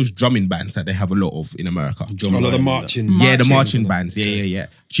 those drumming bands that they have a lot of in America. The marching. Yeah, the marching bands. Yeah.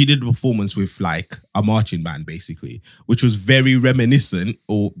 She did a performance with like a marching band, basically, which was very reminiscent,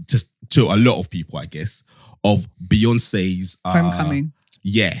 or just to a lot of people, I guess, of Beyonce's Homecoming.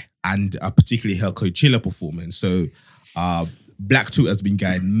 Yeah, and particularly her Coachella performance. So Black Twitter has been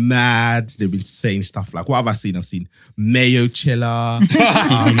going mad. They've been saying stuff like, what have I seen? I've seen Mayo Chilla.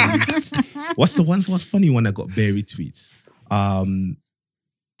 What's the one funny one that got buried tweets?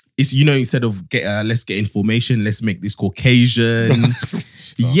 It's, instead of let's get information, let's make this Caucasian.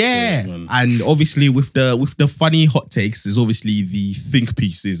 And obviously with the funny hot takes, there's obviously the think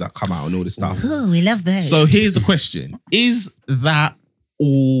pieces that come out and all this stuff. Oh, we love those. So here's the question: is that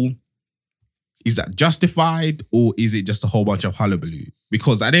justified, or is it just a whole bunch of hullabaloo?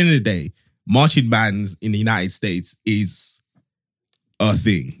 Because at the end of the day, marching bands in the United States is a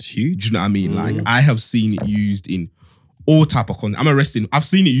thing. It's huge. Do you know what I mean? Like, I have seen it used in all type of content. I've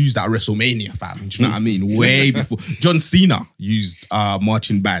seen it used at WrestleMania, fam. Do you know what I mean? Way before. John Cena used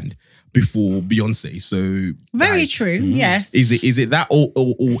marching band before Beyonce. So very true. Yes. Is it that, or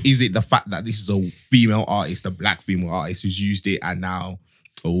is it the fact that this is a female artist, a black female artist who's used it, and now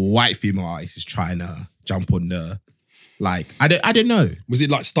a white female artist is trying to jump on the, like, I don't know. Was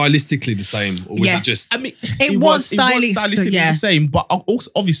it like stylistically the same, or was it just? I mean, it was stylistically the same. But also,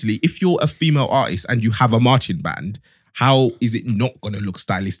 obviously, if you're a female artist and you have a marching band, how is it not going to look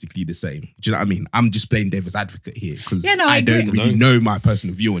stylistically the same? Do you know what I mean? I'm just playing devil's advocate here because I don't really know my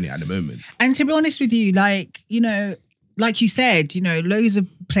personal view on it at the moment. And to be honest with you, like you said, loads of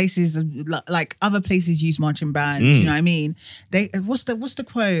places, like other places use marching bands. You know what I mean? What's the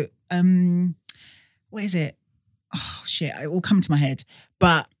quote? What is it? Oh shit! It will come to my head,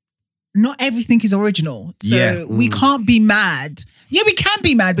 but not everything is original. So we can't be mad. Yeah, we can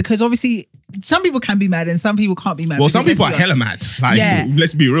be mad because obviously some people can be mad and some people can't be mad. Well, some people are hella mad. Like,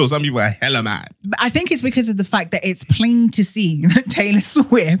 let's be real. Some people are hella mad. But I think it's because of the fact that it's plain to see that Taylor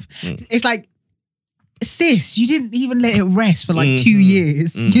Swift, it's like, sis, you didn't even let it rest for like 2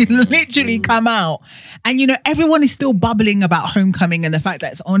 years. You literally come out. And, everyone is still bubbling about Homecoming and the fact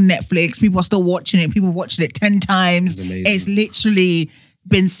that it's on Netflix. People are still watching it. People watching it 10 times. It's literally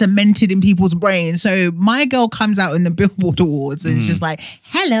been cemented in people's brains. So my girl comes out in the Billboard Awards and it's just like,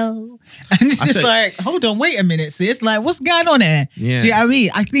 hello. And it's just like, hold on, wait a minute, sis. Like, what's going on here? Yeah. Do you know what I mean?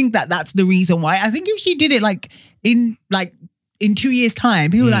 I think that's the reason why. I think if she did it in 2 years'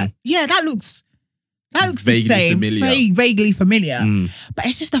 time, people are like, yeah, that looks That looks the same, vaguely familiar. But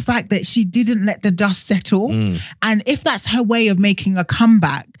it's just the fact that she didn't let the dust settle. And if that's her way of making a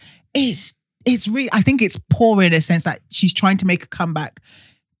comeback, it's really, I think it's poor in a sense that she's trying to make a comeback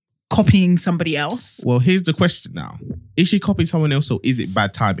copying somebody else. Well, here's the question now. Is she copying someone else or is it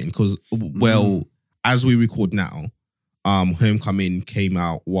bad timing? Because, well, as we record now, Homecoming came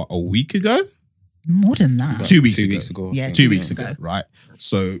out, what, a week ago? More than that. 2 weeks ago. Yeah, 2 weeks ago, right?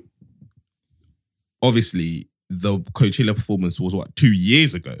 So, obviously, the Coachella performance was, what, 2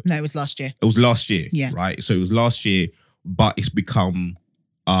 years ago? No, it was last year. It was last year, yeah. Right? So, it was last year, but it's become,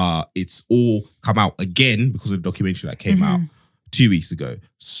 it's all come out again because of the documentary that came out 2 weeks ago.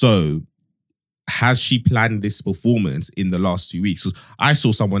 So, has she planned this performance in the last 2 weeks? I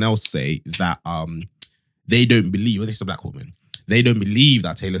saw someone else say that they don't believe, and it's a black woman, they don't believe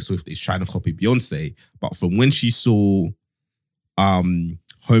that Taylor Swift is trying to copy Beyonce, but from when she saw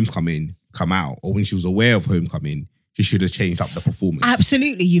Homecoming come out, or when she was aware of Homecoming, she should have changed up the performance.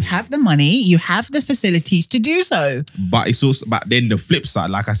 Absolutely. You have the money, you have the facilities to do so. But it's also, but then the flip side,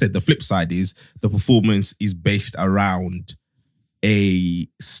 like I said, the flip side is the performance is based around a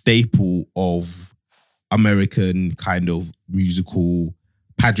staple of American kind of musical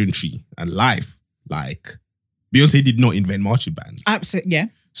pageantry and life. Like, Beyonce did not invent marching bands. Absolutely, yeah.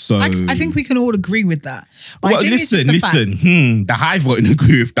 So I think we can all agree with that. But well, listen. The Hive won't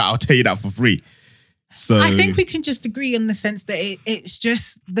agree with that. I'll tell you that for free. So I think we can just agree in the sense that it's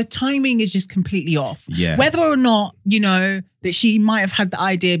just, the timing is just completely off. Yeah. Whether or not, you know, that she might have had the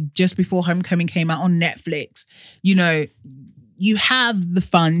idea just before Homecoming came out on Netflix, you know, you have the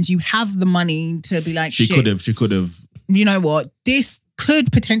funds, you have the money to be like, she could have. You know what? This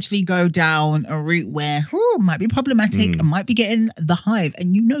could potentially go down a route where might be problematic and might be getting the Hive,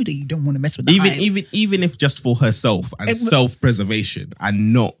 and you know that you don't want to mess with the Hive. Even if just for herself and self-preservation,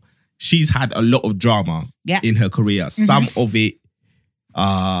 and not, she's had a lot of drama in her career. Some of it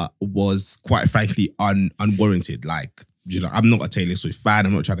was quite frankly unwarranted. Like, you know, I'm not a Taylor Swift fan.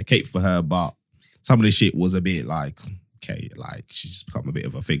 I'm not trying to cape for her, but some of the shit was a bit like, okay, like she's just become a bit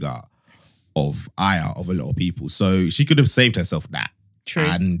of a figure of ire of a lot of people. So she could have saved herself that. True.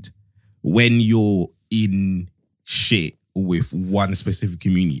 And when you're in shit with one specific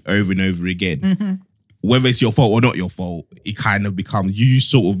community over and over again, whether it's your fault or not your fault, it kind of becomes, you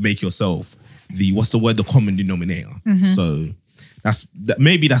sort of make yourself the common denominator. So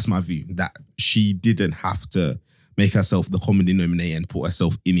maybe that's my view, that she didn't have to make herself the common denominator and put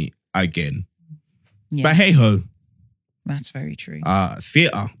herself in it again. Yeah. But hey ho. That's very true.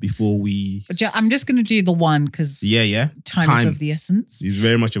 Theatre before we... I'm just going to do the one because time is of the essence. Is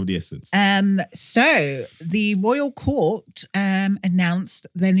very much of the essence. So the Royal Court announced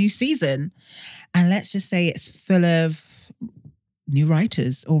their new season, and let's just say it's full of new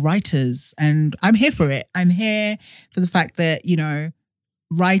writers, and I'm here for it. I'm here for the fact that, you know,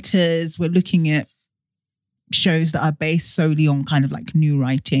 writers were looking at shows that are based solely on kind of like new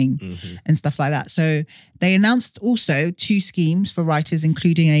writing and stuff like that. So they announced also 2 schemes for writers,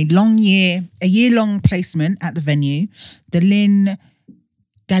 including a year-long placement at the venue. The Lynn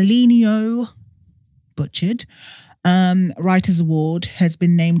Gallinio butchered Writers Award has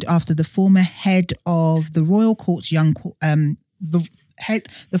been named after the former head of the Royal Court's the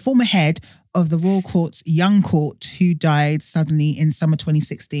former head of the Royal Court's Young Court, who died suddenly in summer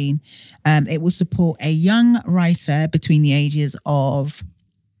 2016. It will support a young writer between the ages of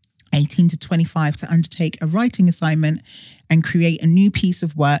 18 to 25 to undertake a writing assignment and create a new piece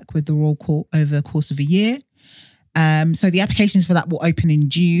of work with the Royal Court over the course of a year. So the applications for that will open in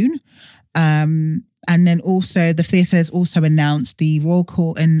June. And then also the theatre has also announced the Royal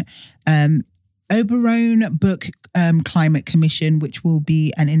Court and Oberon Book Climate Commission, which will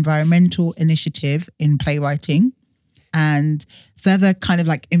be an environmental initiative in playwriting, and further kind of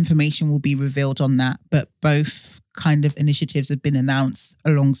like information will be revealed on that. But both kind of initiatives have been announced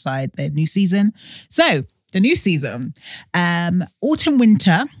alongside their new season. So the new season, autumn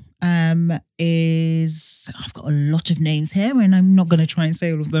winter, is, I've got a lot of names here and I'm not going to try and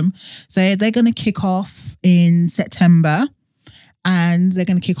say all of them. So they're going to kick off in September. And they're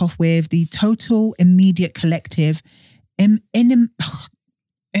going to kick off with the Total Immediate Collective Imminent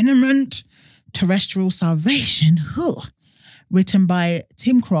Terrestrial Salvation, written by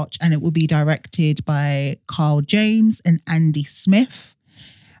Tim Crotch, and it will be directed by Carl James and Andy Smith.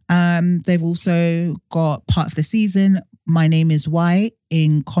 They've also got part of the season, My Name is Why,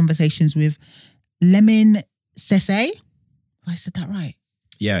 in conversations with Lemon Sese. I said that right?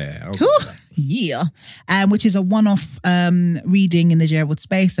 Yeah. Yeah. Which is a one-off reading in the Gerald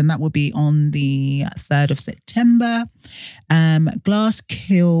Space, and that will be on the 3rd of September. Glass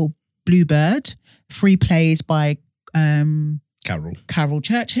Kill Bluebird, 3 plays by Carol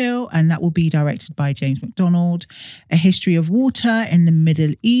Churchill, and that will be directed by James McDonald. A History of Water in the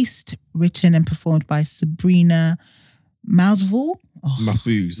Middle East, written and performed by Sabrina Mahfouz.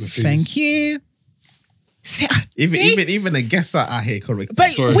 Mahfouz. Thank you. Even a guesser out here correct.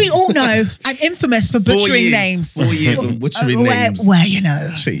 But we all know I'm infamous for butchering names. 4 years of butchering names. Where you know.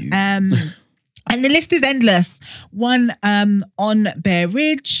 Jeez. And the list is endless. One on Bear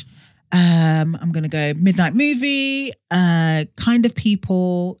Ridge. I'm gonna go Midnight Movie, Kind of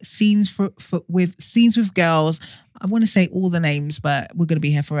People, Scenes with Girls. I want to say all the names, but we're gonna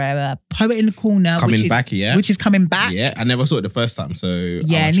be here forever. Poet in the Corner, which is coming back. Yeah, I never saw it the first time, so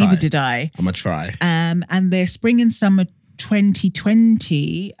yeah, neither did I. I'm gonna try. And their spring and summer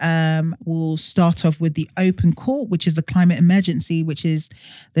 2020 will start off with The Open Court, which is the climate emergency, which is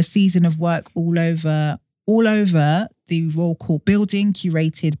the season of work all over the Royal Court building,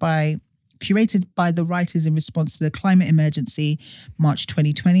 curated by the writers in response to the climate emergency, March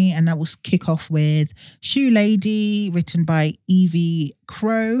 2020. And that will kick off with Shoe Lady, written by Evie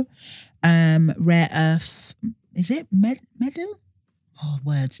Crow. Rare Earth, is it Metal? Oh,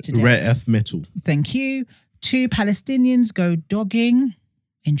 words today. Rare Earth Metal. Thank you. 2 Palestinians Go Dogging.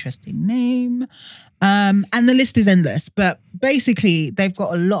 Interesting name. And the list is endless. But basically, they've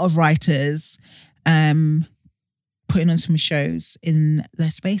got a lot of writers putting on some shows in their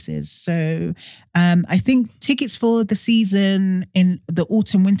spaces. So I think tickets for the season, in the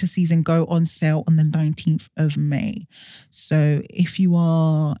autumn-winter season, go on sale on the 19th of May. So if you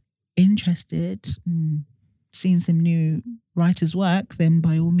are interested in seeing some new writers' work, then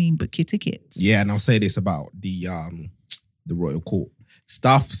by all means book your tickets. Yeah, and I'll say this about the Royal Court.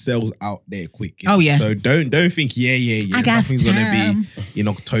 Stuff sells out there quick. Oh yeah. So don't think something's gonna be in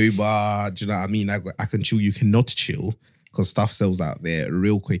October. Do you know what I mean? I can chill. You cannot chill because stuff sells out there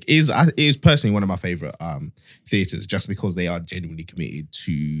real quick. It is personally one of my favorite theaters, just because they are genuinely committed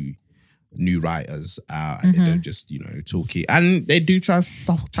to new writers and they don't just talk it, and they do try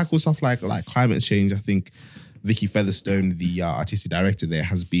tackle stuff like climate change. I think Vicky Featherstone, the artistic director there,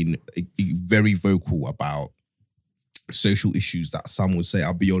 has been very vocal about social issues that some would say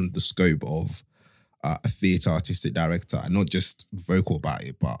are beyond the scope of a theatre artistic director, and not just vocal about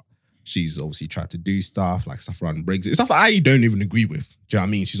it, but she's obviously tried to do stuff around Brexit, stuff that I don't even agree with. Do you know what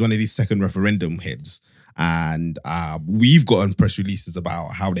I mean? She's one of these second referendum heads, and we've gotten press releases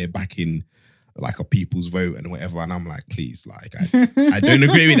about how they're backing a people's vote and whatever, and I'm like, please, I don't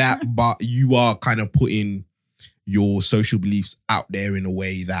agree with that, but you are kind of putting your social beliefs out there in a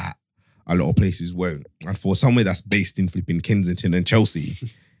way that a lot of places won't. And for somewhere that's based in flipping Kensington and Chelsea,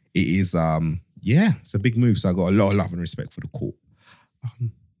 it is, it's a big move. So I got a lot of love and respect for the court.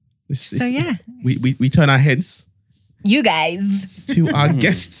 We turn our heads. You guys. To our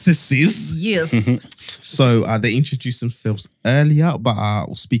guestesses. Yes. So they introduced themselves earlier, but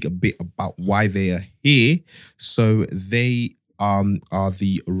we'll speak a bit about why they are here. So they are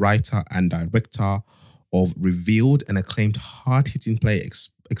the writer and director of Revealed, an acclaimed hard-hitting play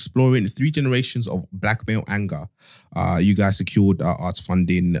exploring 3 generations of black male anger. You guys secured arts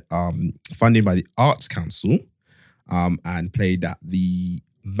funding by the Arts Council, and played at the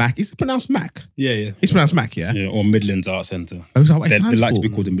Mac. Is it pronounced Mac? Yeah. It's pronounced Mac, yeah? Yeah, or Midlands Arts Centre. Oh, is that what it They stands like for? to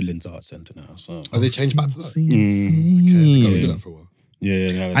be called the Midlands Arts Centre now. So. Oh, they changed back to that? Okay, They've got to do that for a while.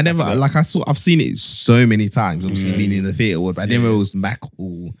 Yeah. I never, I've seen it so many times, obviously being in the theatre world, but I didn't know it was Mac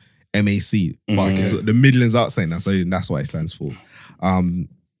or MAC, but it's the Midlands Arts Centre, so that's what it stands for.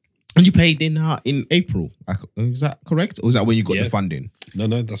 And you played in April, is that correct? Or is that when you got the funding? No,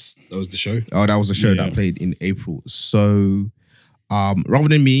 that was the show. Oh, that was the show that played in April. So, rather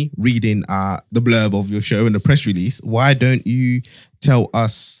than me reading the blurb of your show and the press release, why don't you tell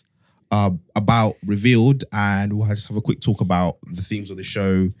us about Revealed, and we'll just have a quick talk about the themes of the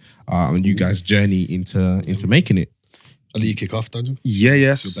show and you guys' journey into making it. I'll let you kick off, Daniel.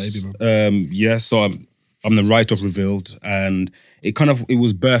 Yes. Your baby, man. So I'm the writer of Revealed, and it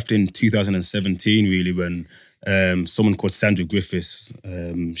was birthed in 2017, really, when someone called Sandra Griffiths,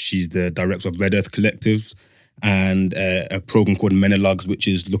 she's the director of Red Earth Collective, and a program called Monologues, which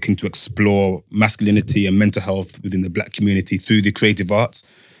is looking to explore masculinity and mental health within the black community through the creative arts.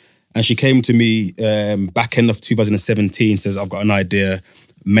 And she came to me back end of 2017, says, I've got an idea.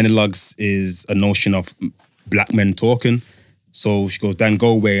 Monologues is a notion of black men talking. So she goes, Dan, go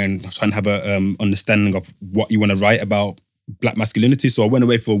away and try and have a understanding of what you want to write about black masculinity. So I went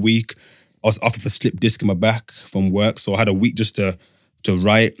away for a week. I was off of a slip disc in my back from work. So I had a week just to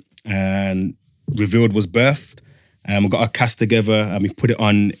write, and Revealed was birthed. We got our cast together and we put it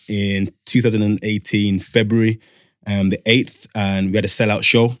on in 2018, February the 8th, and we had a sellout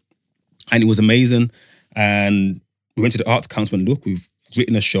show. And it was amazing. And we went to the Arts Council and look, we've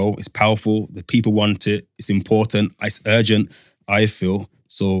written a show. It's powerful. The people want it. It's important. It's urgent, I feel.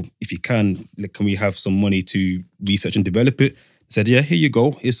 So if you can we have some money to research and develop it? I said, yeah, here you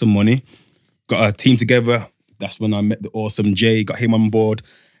go. Here's some money. Got a team together. That's when I met the awesome Jay, got him on board.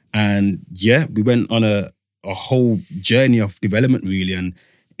 And yeah, we went on a whole journey of development, really. And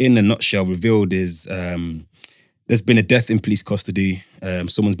in a nutshell, revealed is there's been a death in police custody.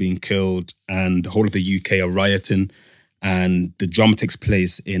 Someone's being killed, and the whole of the UK are rioting. And the drama takes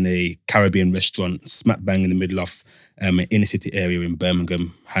place in a Caribbean restaurant, smack bang in the middle of an inner city area in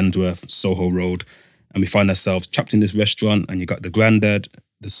Birmingham, Handsworth, Soho Road. And we find ourselves trapped in this restaurant, and you got the granddad,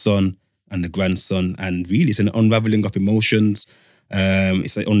 the son, and the grandson. And really, it's an unraveling of emotions.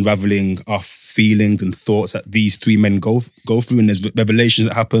 It's an unraveling of feelings and thoughts that these three men go through, and there's revelations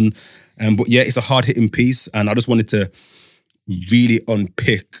that happen. But yeah, it's a hard-hitting piece, and I just wanted to really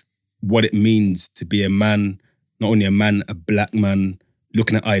unpick what it means to be a man, not only a man, a black man,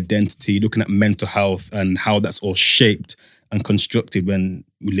 looking at identity, looking at mental health, and how that's all shaped and constructed when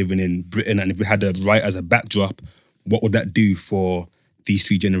we're living in Britain. And if we had a right as a backdrop, what would that do for these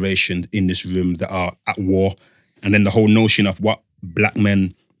three generations in this room that are at war? And then the whole notion of what black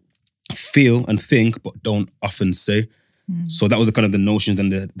men feel and think but don't often say. So that was the kind of the notions and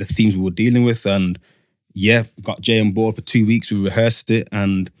the themes we were dealing with. And yeah, got Jay on board for 2 weeks. We rehearsed it,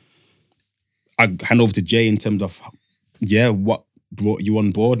 and I hand over to Jay in terms of, yeah, what brought you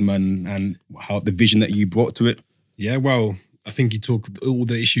on board, man, and how the vision that you brought to it. Yeah, well, I think you talk all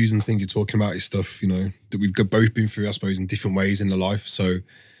the issues and things you're talking about is stuff, that we've both been through, I suppose, in different ways in the life. So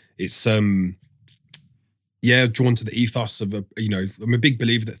it's drawn to the ethos of I'm a big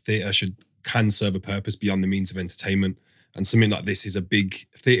believer that theatre can serve a purpose beyond the means of entertainment. And something like this is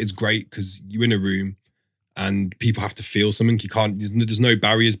theatre's great because you're in a room and people have to feel something. There's no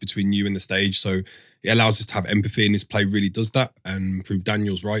barriers between you and the stage. So it allows us to have empathy, and this play really does that through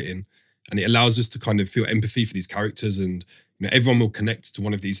Daniel's writing. And it allows us to kind of feel empathy for these characters, and everyone will connect to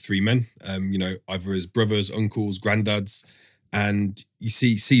one of these three men, either as brothers, uncles, granddads, and you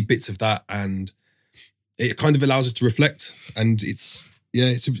see bits of that, and it kind of allows us to reflect. And it's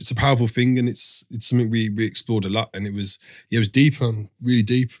a powerful thing, and it's something we explored a lot, and it was deep, really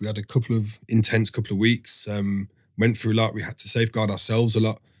deep. We had a couple of intense weeks, went through a lot. We had to safeguard ourselves a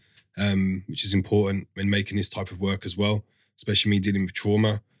lot, which is important when making this type of work as well, especially me dealing with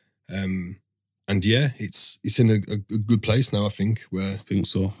trauma. And yeah, it's in a good place now, I think, where I think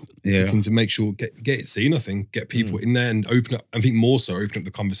so. Yeah, looking to make sure get it seen. I think get people in there and open up. I think more so open up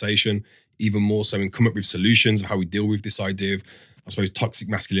the conversation even more so, and come up with solutions of how we deal with this idea of, I suppose, toxic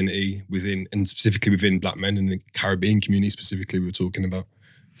masculinity within, and specifically within black men in the Caribbean community specifically we were talking about.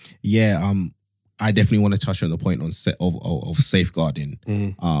 Yeah, I definitely want to touch on the point on of safeguarding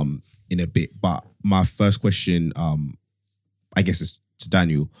in a bit. But my first question, I guess, is to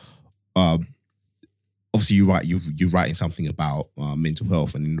Daniel. Obviously, you're writing something about mental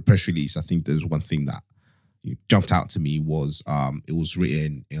health, and in the press release, I think there's one thing that jumped out to me was it was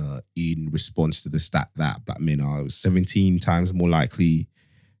written in response to the stat that black men are 17 times more likely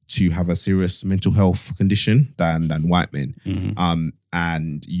to have a serious mental health condition than white men.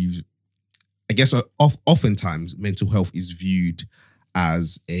 And I guess oftentimes mental health is viewed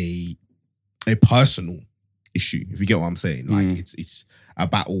as a personal issue, if you get what I'm saying. Like it's a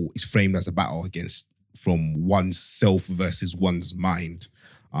battle, it's framed as a battle from one's self versus one's mind.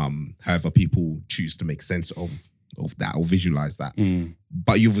 However people choose to make sense of that or visualize that.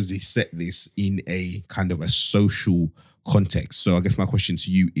 But you obviously set this in a kind of a social context. So I guess my question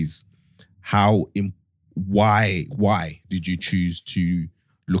to you is why did you choose to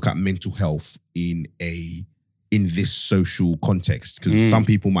look at mental health in this social context? Because some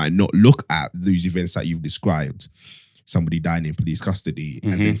people might not look at those events that you've described, somebody dying in police custody,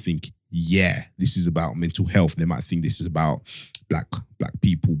 and then think, yeah, this is about mental health. They might think this is about black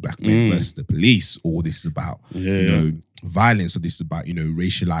people, black men versus the police, or this is about violence, or this is about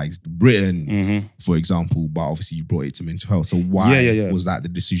racialized Britain, for example. But obviously you brought it to mental health. So why was that the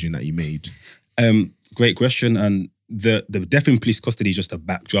decision that you made? Great question. And the death in police custody is just a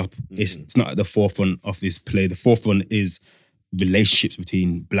backdrop. It's not at the forefront of this play. The forefront is relationships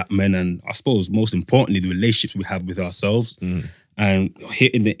between black men, and I suppose most importantly the relationships we have with ourselves. And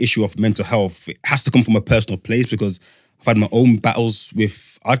hitting the issue of mental health, it has to come from a personal place, because I've had my own battles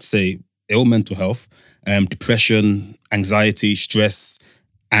with, I'd say, ill mental health, depression, anxiety, stress,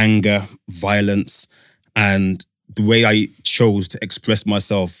 anger, violence, and the way I chose to express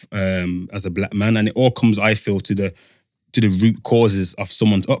myself as a black man. And it all comes, I feel, to the root causes of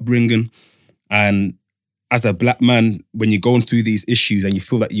someone's upbringing. And as a black man, when you're going through these issues and you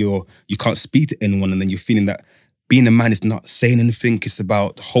feel that you can't speak to anyone, and then you're feeling that being a man is not saying anything, it's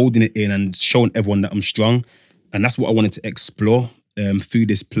about holding it in and showing everyone that I'm strong. And that's what I wanted to explore through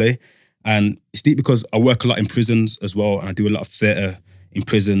this play. And it's deep because I work a lot in prisons as well, and I do a lot of theatre in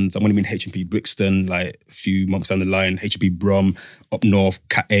prisons. I'm going to be in HMP Brixton, like a few months down the line, HMP Brum, up north,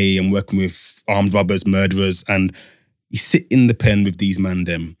 Cat A, I'm working with armed robbers, murderers, and you sit in the pen with these man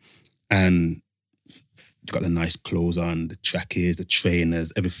them, and you've got the nice clothes on, the trackies, the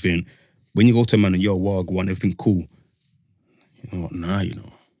trainers, everything. When you go to a man and yo, wagwan, everything cool. You know what? Nah, you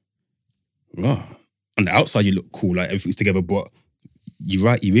know. Right. On the outside, you look cool, like everything's together, but you're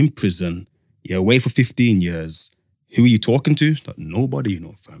right, you're in prison, you're away for 15 years. Who are you talking to? Like, nobody, you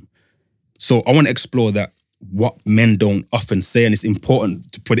know, fam. So I want to explore that, what men don't often say, and it's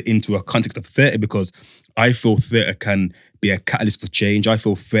important to put it into a context of theatre, because I feel theatre can be a catalyst for change. I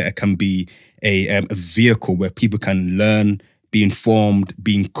feel theatre can be a vehicle where people can learn, be informed,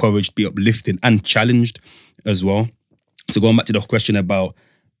 be encouraged, be uplifted and challenged as well. So going back to the question about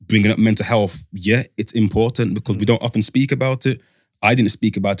bringing up mental health, yeah, it's important because we don't often speak about it. I didn't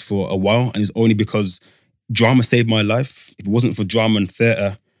speak about it for a while, and it's only because drama saved my life. If it wasn't for drama and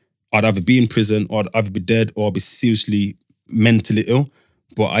theatre, I'd either be in prison or I'd either be dead or I'd be seriously mentally ill.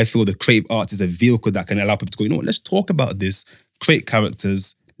 But I feel the creative arts is a vehicle that can allow people to go, you know what, let's talk about this, create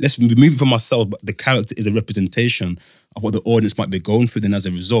characters, let's remove it from ourselves, but the character is a representation of what the audience might be going through. Then as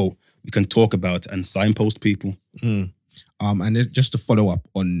a result, we can talk about it and signpost people. And just to follow up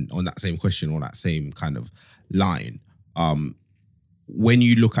on that same question, or that same kind of line, when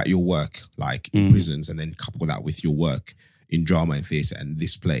you look at your work, like in prisons, and then couple that with your work in drama and theatre and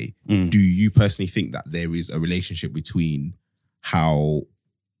this play, do you personally think that there is a relationship between how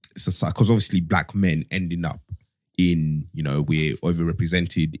society, because obviously black men ending up in, you know, we're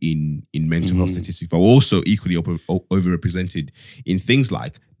overrepresented in mental health statistics, but we're also equally overrepresented in things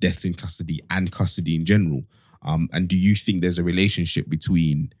like deaths in custody and custody in general. And do you think there's a relationship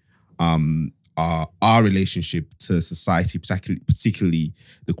between our relationship to society, particularly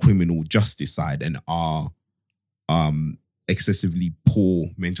the criminal justice side, and our excessively poor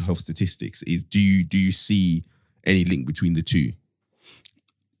mental health statistics? Do you see any link between the two?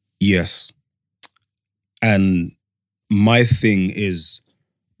 Yes. And my thing is,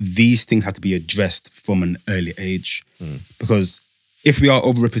 these things have to be addressed from an early age. Because if we are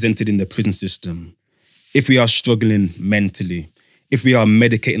overrepresented in the prison system, if we are struggling mentally, if we are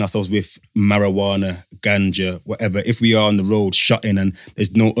medicating ourselves with marijuana, ganja, whatever, if we are on the road shutting and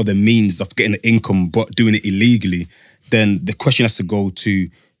there's no other means of getting an income but doing it illegally, then the question has to go to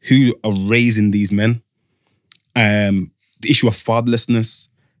who are raising these men. The issue of fatherlessness,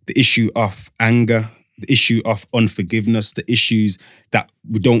 the issue of anger, the issue of unforgiveness, the issues that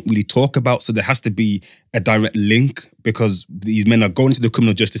we don't really talk about. So there has to be a direct link, because these men are going to the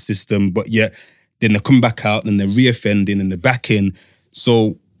criminal justice system, but yet then they're coming back out and they're reoffending and they're back in.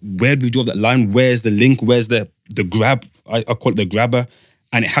 So where do we draw that line? Where's the link? Where's the grab? I call it the grabber.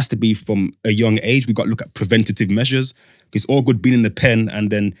 And it has to be from a young age. We've got to look at preventative measures. It's all good being in the pen and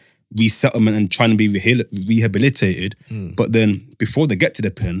then resettlement and trying to be rehabilitated. But then before they get to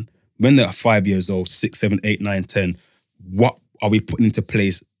the pen, when they're 5 years old, 6, 7, 8, 9, 10, what are we putting into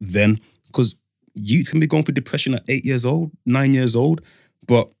place then? Because youth can be going through depression at 8 years old, 9 years old,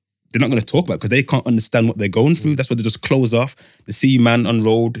 but they're not going to talk about it because they can't understand what they're going through. That's why they just close off. They see man on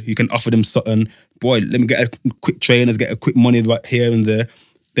road, you can offer them something. Boy, let me get a quick trainers, get a quick money right here and there.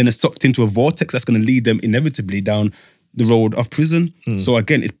 Then they're sucked into a vortex that's going to lead them inevitably down the road of prison. So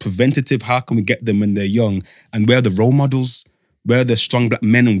again, it's preventative. How can we get them when they're young? And where are the role models? Where are the strong black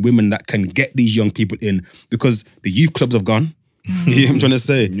men and women that can get these young people in? Because the youth clubs have gone. You know what I'm trying to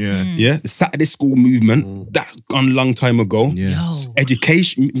say? Yeah. The Saturday school movement, that's gone a long time ago.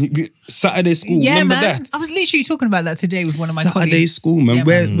 Education, Saturday school, remember man. that? I was literally talking about that today with one of my colleagues. Saturday school, man.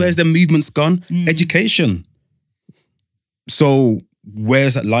 Where's the movement's gone? Education. So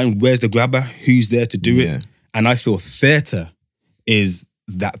where's that line? Where's the grabber? Who's there to do it? And I feel theatre is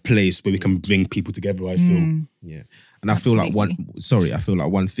that place where we can bring people together, I feel. Yeah. And I feel like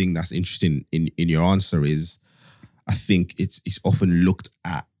one thing that's interesting in your answer is, I think it's often looked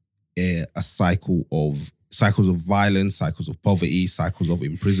at a cycles of violence, cycles of poverty, cycles of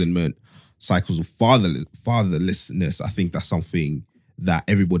imprisonment, cycles of fatherlessness. I think that's something that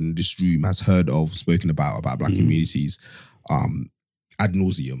everybody in this room has heard of, spoken about black communities ad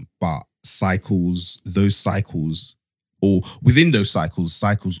nauseum. But those cycles, or within those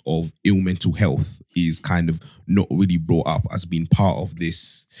cycles of ill mental health is kind of not really brought up as being part of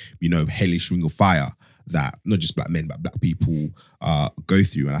this, hellish ring of fire. that not just black men, but black people go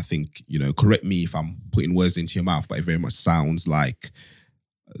through. And I think, correct me if I'm putting words into your mouth, but it very much sounds like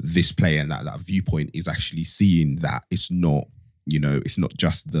this play and that viewpoint is actually seeing that it's not, it's not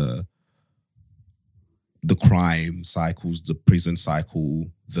just the crime cycles, the prison cycle,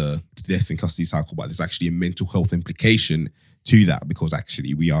 the death in custody cycle, but there's actually a mental health implication to that, because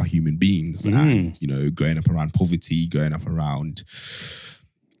actually we are human beings and, growing up around poverty, growing up around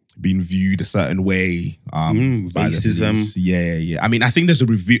being viewed a certain way by racism. The police. Yeah. I mean, I think there's a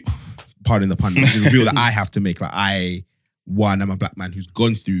reveal, pardon the pun, there's a reveal that I have to make. Like I'm a black man who's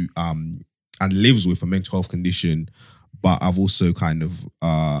gone through and lives with a mental health condition, but I've also kind of,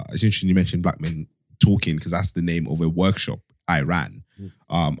 it's interesting you mentioned Black Men Talking, because that's the name of a workshop I ran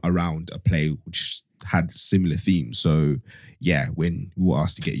around a play which had similar themes. So yeah, when we were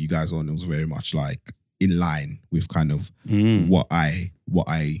asked to get you guys on, it was very much like in line with kind of what I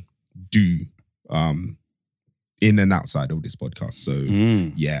do in and outside of this podcast. So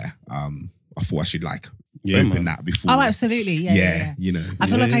I thought I should open that before. Oh, absolutely. Yeah. I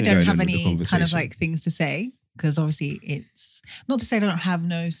feel like I don't have any kind of things to say, because obviously it's not to say I don't have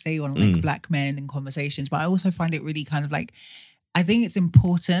no say on black men and conversations, but I also find it really kind of I think it's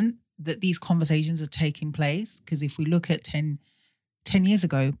important that these conversations are taking place, because if we look at 10 years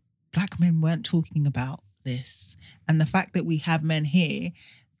ago, black men weren't talking about this. And the fact that we have men here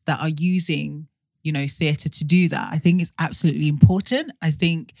that are using, theatre to do that, I think is absolutely important. I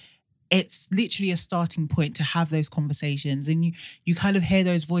think it's literally a starting point to have those conversations, and you kind of hear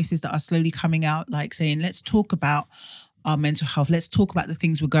those voices that are slowly coming out, saying, let's talk about our mental health. Let's talk about the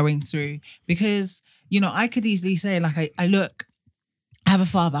things we're going through. Because, I could easily say, I have a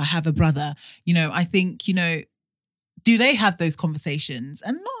father, I have a brother, I think, do they have those conversations?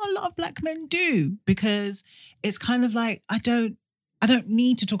 And not a lot of black men do, because it's kind of I don't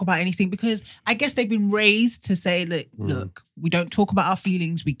need to talk about anything, because I guess they've been raised to say, look, we don't talk about our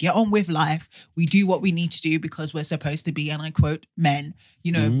feelings. We get on with life. We do what we need to do because we're supposed to be, and I quote, men.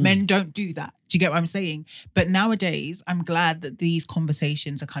 Men don't do that. Do you get what I'm saying? But nowadays, I'm glad that these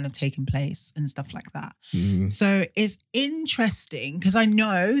conversations are kind of taking place and stuff like that. So it's interesting, because I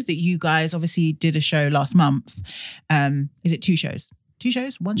know that you guys obviously did a show last month. Is it 2 shows? 2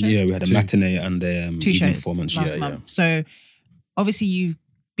 shows? 1 show? Yeah, we had a matinee and 2 shows performance last month. So obviously you've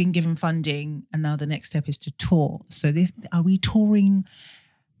been given funding, and now the next step is to tour. So are we touring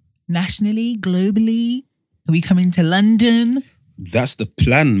nationally, globally? Are we coming to London? That's the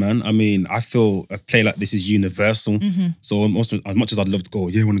plan, man. I mean, I feel a play like this is universal. So as much as I'd love to go,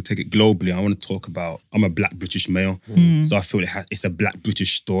 I want to take it globally, I want to talk about, I'm a black British male. So I feel it's a black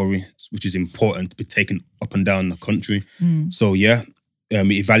British story, which is important to be taken up and down the country. So we're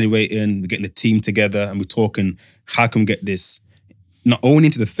evaluating, we're getting the team together, and we're talking, how can we get this not only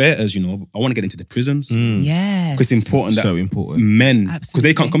into the theatres, I want to get into the prisons. Yes. Because it's important that men, because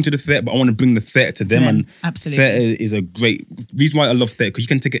they can't come to the theatre, but I want to bring the theatre to them. And theatre is a great reason why I love theatre, because you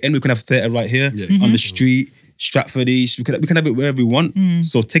can take it anywhere. We can have theatre right here on the street, Stratford East. We can have it wherever we want.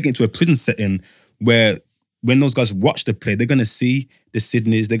 So take it to a prison setting where when those guys watch the play, they're going to see the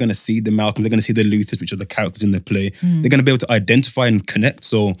Sydneys, they're going to see the Malcolms, they're going to see the Luthers, which are the characters in the play. They're going to be able to identify and connect.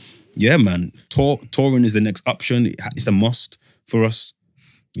 So yeah, man, touring is the next option. It's a must for us.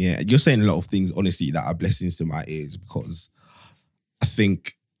 Yeah, you're saying a lot of things, honestly, that are blessings to my ears, because I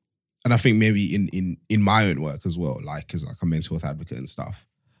think maybe in my own work as well, as a mental health advocate and stuff,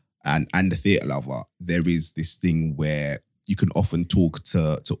 and the theatre lover, there is this thing where you can often talk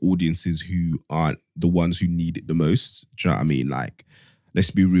to audiences who aren't the ones who need it the most. Do you know what I mean?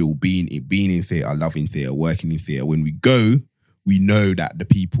 Let's be real, being in theatre, loving theatre, working in theatre, when we go, we know that the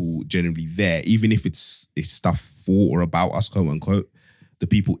people generally there, even if it's stuff for or about us, quote unquote, the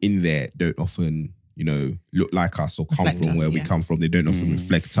people in there don't often, look like us or come from where we come from. They don't often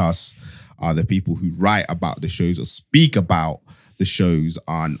reflect us. The people who write about the shows or speak about the shows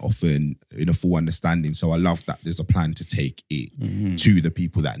aren't often in a full understanding. So I love that there's a plan to take it to the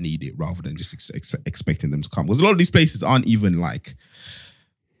people that need it, rather than just expecting them to come. Because a lot of these places aren't even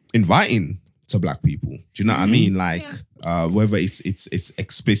inviting to black people. Do you know what I mean? Whether it's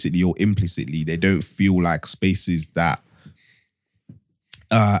explicitly or implicitly, they don't feel like spaces that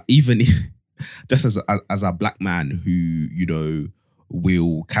even just as a black man who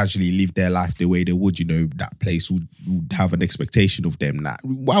will casually live their life the way they would, that place would have an expectation of them. That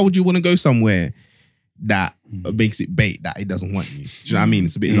why would you want to go somewhere that makes it bait that it doesn't want you? Do you know what I mean?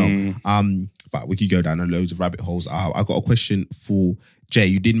 It's a bit long. But we could go down loads of rabbit holes. I got a question for Jay.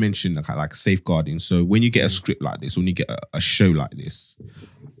 You did mention like safeguarding. So when you get a script like this, when you get a show like this,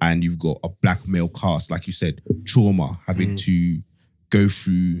 and you've got a black male cast, like you said, trauma, having to go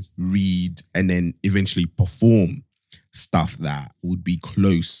through, read, and then eventually perform stuff that would be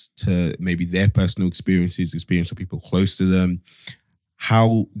close to maybe their personal experience of people close to them.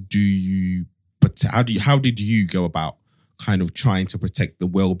 How did you go about kind of trying to protect the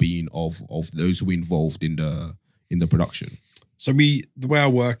well-being of those who were involved in the production? So the way I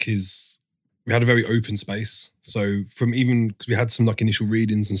work is we had a very open space. So because we had some like initial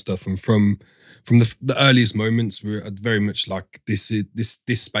readings and stuff, and from the earliest moments, we were very much like this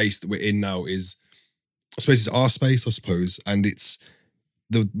space that we're in now is, I suppose, it's our space, I suppose, and it's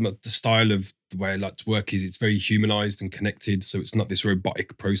the style of the way I like to work is it's very humanized and connected. So it's not this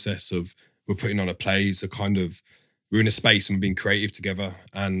robotic process of we're putting on a play. It's a kind of, we're in a space and we're being creative together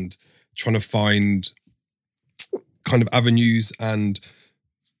and trying to find kind of avenues. And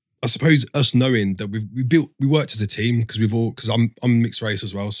I suppose us knowing that we worked as a team because I'm mixed race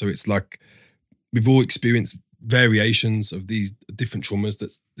as well. So it's like we've all experienced variations of these different traumas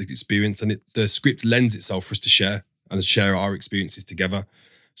that they experience, and the script lends itself for us to share our experiences together.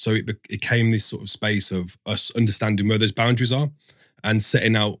 So it became this sort of space of us understanding where those boundaries are and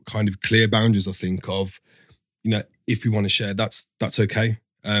setting out kind of clear boundaries, I think, of, you know, if we want to share, that's okay.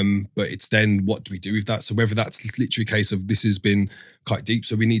 But it's then what do we do with that? So whether that's literally a case of this has been quite deep,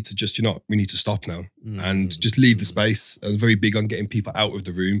 so we need to just, we need to stop now and just leave the space. I was very big on getting people out of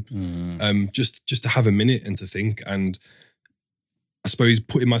the room, just to have a minute and to think. And I suppose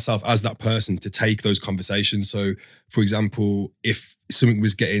putting myself as that person to take those conversations. So for example, if something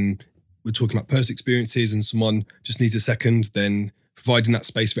was we're talking about personal experiences and someone just needs a second, then providing that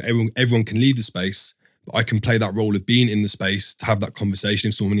space for everyone can leave the space. But I can play that role of being in the space to have that conversation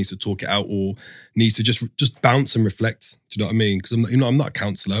if someone needs to talk it out or needs to just bounce and reflect. Do you know what I mean? Because I'm not a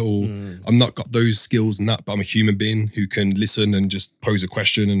counsellor or I'm not got those skills and that, but I'm a human being who can listen and just pose a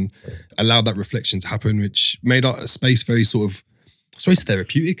question and allow that reflection to happen, which made our space very sort of, I suppose,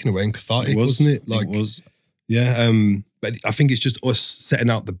 therapeutic in a way and cathartic, wasn't it? Like, it was. Yeah. But I think it's just us setting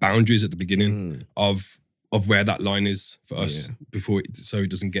out the boundaries at the beginning of where that line is for us so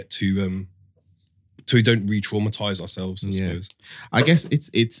it doesn't get too so we don't re-traumatize ourselves, I suppose. I guess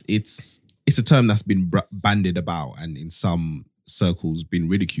it's a term that's been bandied about and in some circles been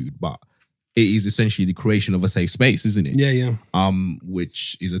ridiculed, but it is essentially the creation of a safe space, isn't it? Yeah.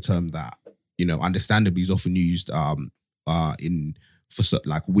 Which is a term that, understandably is often used for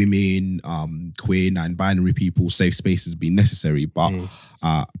like women, queer, non-binary people. Safe spaces being necessary, but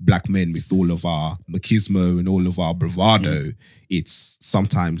black men, with all of our machismo and all of our bravado, it's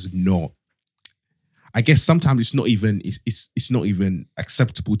sometimes not. I guess sometimes it's not even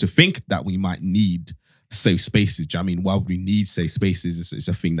acceptable to think that we might need safe spaces. Do you know what I mean? Why would we need safe spaces? It's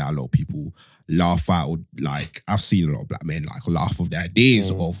a thing that a lot of people laugh at, or like I've seen a lot of black men like laugh of the ideas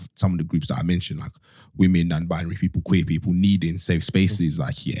of some of the groups that I mentioned, like women, non-binary people, queer people needing safe spaces.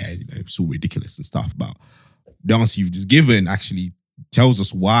 Like, it's all ridiculous and stuff. But the answer you've just given actually tells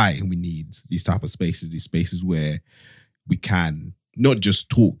us why we need these type of spaces, these spaces where we can not just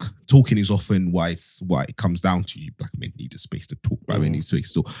talk. Talking is often why it comes down to. You black men need a space to talk. Black men need a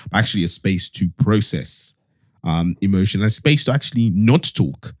space to talk. But actually a space to process emotion, and a space to actually not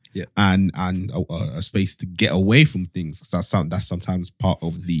talk. Yeah. And a space to get away from things. That's sometimes part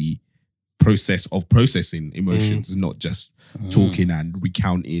of the process of processing emotions, not just talking and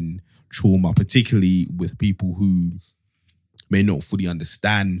recounting trauma, particularly with people who may not fully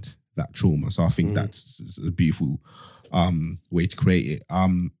understand that trauma. So I think that's a beautiful way to create it.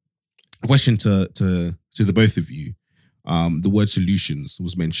 Question to the both of you. The word solutions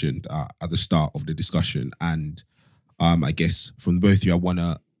was mentioned at the start of the discussion, and I guess from the both of you, I want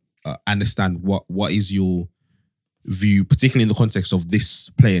to understand what is your view, particularly in the context of this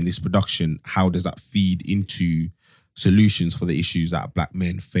play and this production. How does that feed into solutions for the issues that black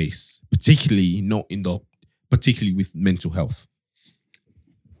men face, particularly with mental health?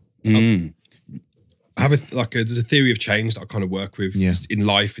 I have there's a theory of change that I kind of work with just in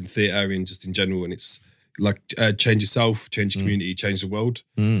life, in theatre, and just in general, and it's like change yourself, change your community, change the world.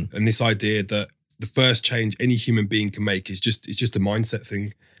 And this idea that the first change any human being can make is just a mindset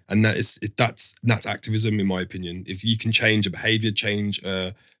thing, and that's activism, in my opinion. If you can change a behaviour, change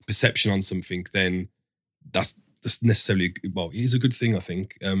a perception on something, then that's necessarily, it is a good thing, I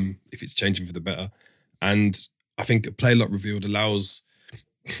think, if it's changing for the better. And I think a play like Revealed allows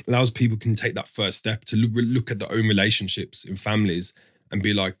people can take that first step to look at their own relationships in families and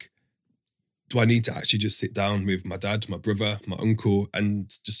be like, do I need to actually just sit down with my dad, my brother, my uncle, and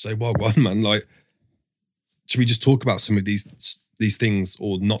just say, well, man, like, should we just talk about some of these things,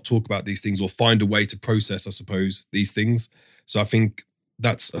 or not talk about these things, or find a way to process, I suppose, these things? So I think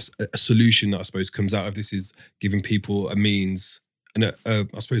that's a solution that I suppose comes out of this, is giving people a means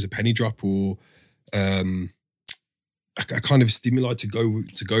I suppose a penny drop or a kind of stimuli to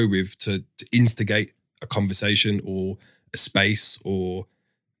go with to instigate a conversation or a space or,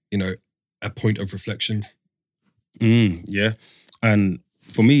 you know, a point of reflection. Yeah. And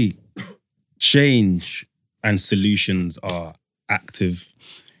for me, change and solutions are active.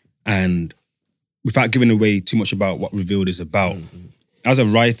 And without giving away too much about what Revealed is about, as a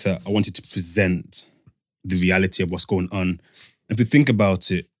writer, I wanted to present the reality of what's going on. And if you think about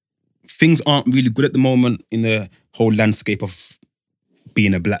it, things aren't really good at the moment in the whole landscape of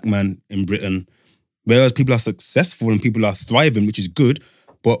being a black man in Britain. Whereas people are successful and people are thriving, which is good,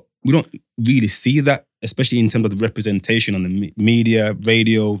 but we don't really see that, especially in terms of the representation on the media,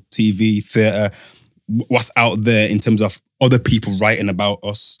 radio, TV, theatre, what's out there in terms of other people writing about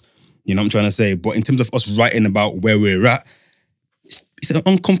us. You know what I'm trying to say? But in terms of us writing about where we're at, it's an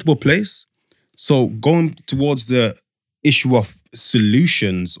uncomfortable place. So going towards the issue of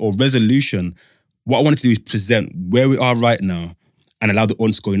solutions or resolution, what I wanted to do is present where we are right now and allow the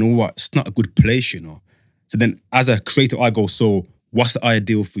audience to go, you know what, it's not a good place, you know. So then as a creator, I go, so what's the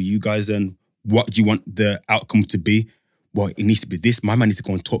ideal for you guys and what do you want the outcome to be? Well, it needs to be this. My man needs to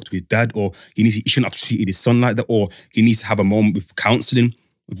go and talk to his dad, or he shouldn't have treated his son like that, or he needs to have a moment with counselling.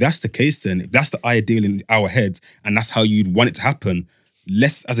 If that's the case, then if that's the ideal in our heads and that's how you'd want it to happen,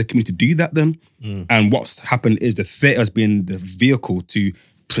 let's as a community do that then. And what's happened is the theatre has been the vehicle to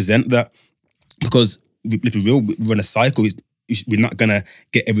present that, because if we will run a cycle, we're not going to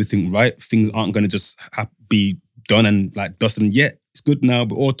get everything right. Things aren't going to just be done and like dust and it's good now,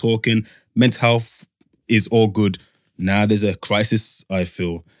 we're all talking, mental health is all good. Now there's a crisis, I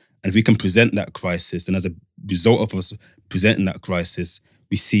feel. And if we can present that crisis, and as a result of us presenting that crisis,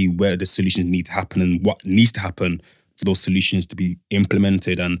 we see where the solutions need to happen and what needs to happen for those solutions to be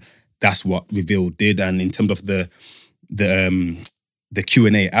implemented. And that's what Reveal did. And in terms of the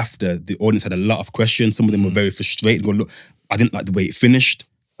Q&A after, the audience had a lot of questions. Some of them were very frustrated. Go, look, I didn't like the way it finished.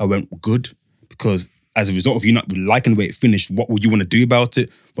 I went, good, because as a result of you not liking the way it finished, what would you want to do about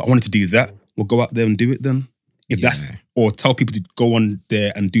it? But I wanted to do that. We'll go out there and do it then. If that's, or tell people to go on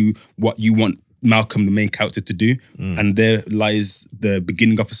there and do what you want Malcolm, the main character, to do. And there lies the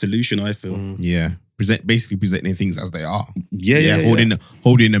beginning of a solution, I feel. Basically presenting things as they are.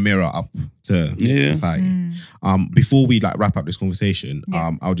 Holding the mirror up to society. Before we wrap up this conversation,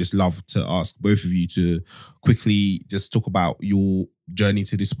 I would just love to ask both of you to quickly just talk about your journey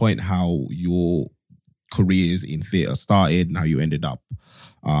to this point, how your careers in theatre started and how you ended up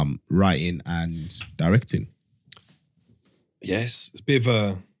writing and directing. Yes, it's a bit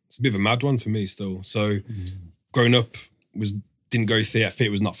of a mad one for me still. So growing up didn't go theatre. Theatre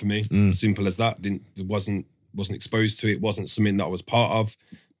was not for me. Simple as that. Wasn't exposed to it. Wasn't something that I was part of.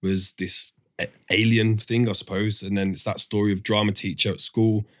 Was this alien thing, I suppose. And then it's that story of drama teacher at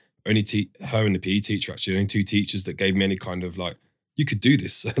school. Only her and the PE teacher, actually, only two teachers that gave me any kind of you could do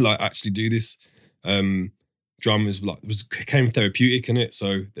this, actually do this. Drama became therapeutic in it,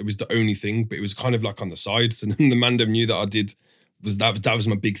 so it was the only thing, but it was kind of on the side. So the Mandem knew that I did that was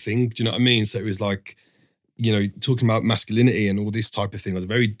my big thing. Do you know what I mean? So it was talking about masculinity and all this type of thing. I was a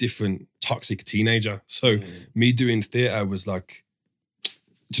very different, toxic teenager. So me doing theatre was do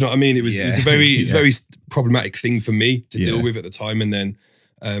you know what I mean? It was a very problematic thing for me to deal with at the time. And then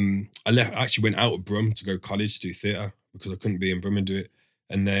I actually went out of Brum to go to college to do theatre because I couldn't be in Brum and do it.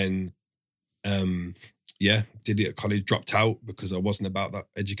 And then did it at college, dropped out because I wasn't about that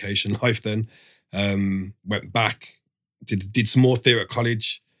education life then. Went back, did some more theatre at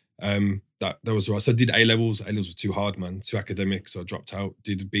college. That was right. So I did A-levels. A-levels were too hard, man, too academic. So I dropped out,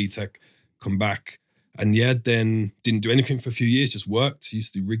 did B-Tech, come back. And then didn't do anything for a few years, just worked,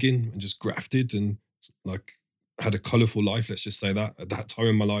 used to do rigging and just grafted and had a colourful life, let's just say that, at that time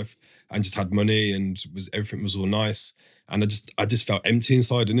in my life, and just had money and everything was all nice. And I just felt empty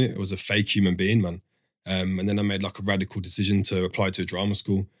inside, innit? I was a fake human being, man. And then I made a radical decision to apply to a drama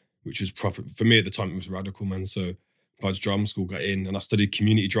school, which was proper. For me at the time, it was radical, man. So applied to drama school, got in, and I studied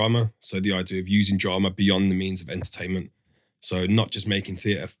community drama. So the idea of using drama beyond the means of entertainment. So not just making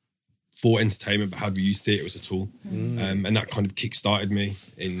theatre for entertainment, but how do we use theatre as a tool? And that kind of kick-started me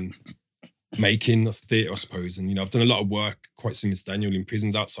in making theatre, I suppose. And, I've done a lot of work, quite similar to Daniel, in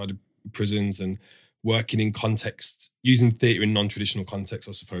prisons, outside of prisons, and working in context, using theatre in non-traditional context,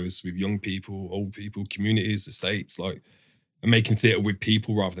 I suppose, with young people, old people, communities, estates, and making theatre with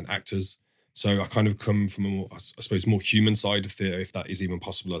people rather than actors. So I kind of come from a more, I suppose, more human side of theatre, if that is even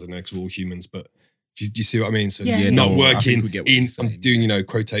possible. I don't know, because we're all humans, but do you see what I mean? So not working I'm doing,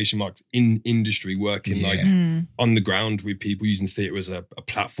 quotation marks, in industry, working on the ground with people, using theatre as a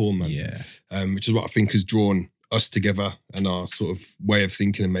platform, which is what I think has drawn us together and our sort of way of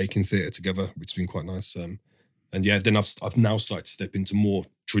thinking and making theatre together, which has been quite nice. And yeah, then I've now started to step into more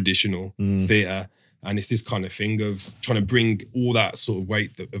traditional theatre, and it's this kind of thing of trying to bring all that sort of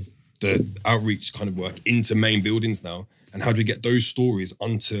weight of the outreach kind of work into main buildings now. And how do we get those stories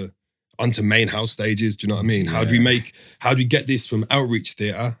onto main house stages? Do you know what I mean? Yeah. How do we get this from outreach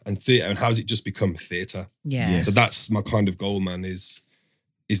theatre, and how does it just become theatre? Yeah. Yes. So that's my kind of goal, man, is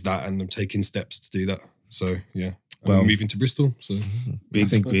that, and I'm taking steps to do that. So yeah, I'm moving to Bristol. So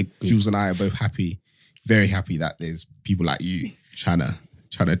big. Jules and I are both happy, very happy that there's people like you trying to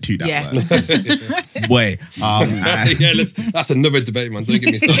do that work. Boy, that's another debate, man. Don't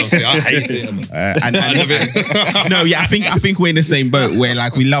get me started. I hate it. I love it. No, yeah, I think we're in the same boat where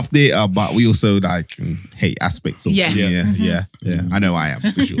like we love theatre, but we also like hate aspects of it. Yeah. I know I am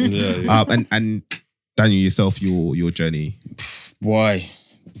for sure. And Daniel, yourself, your journey. Why?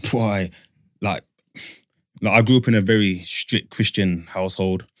 Like I grew up in a very strict Christian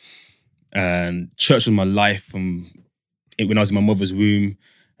household, and church was my life from when I was in my mother's womb.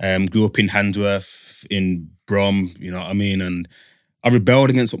 Grew up in Handsworth, in Brom, you know what I mean? And I rebelled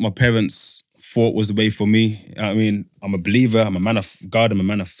against what my parents thought was the way for me. You know what I mean, I'm a believer, I'm a man of God, I'm a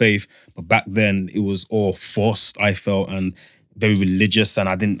man of faith, but back then it was all forced, I felt, and very religious, and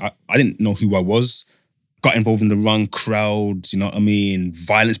I didn't know who I was. Got involved in the wrong crowd, you know what I mean?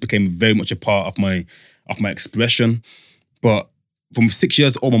 Violence became very much a part of my expression. But from 6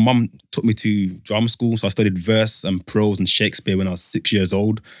 years old, my mum took me to drama school. So I studied verse and prose and Shakespeare when I was 6 years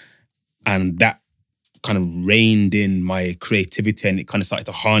old. And that kind of reined in my creativity, and it kind of started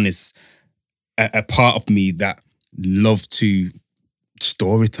to harness a part of me that loved to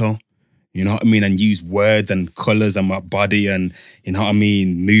storytell, you know what I mean? And use words and colours and my body and, you know what I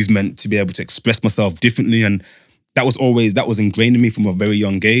mean, movement to be able to express myself differently. And that was ingrained in me from a very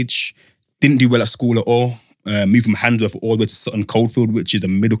young age. Didn't do well at school at all. Moved from Handsworth all the way to Sutton Coldfield, which is a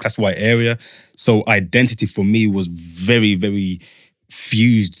middle-class white area. So identity for me was very, very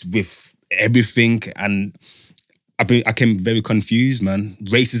fused with everything. And I became very confused, man.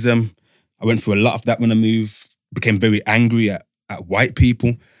 Racism, I went through a lot of that when I moved. Became very angry at white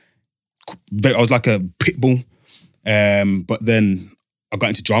people. I was like a pit bull. But then I got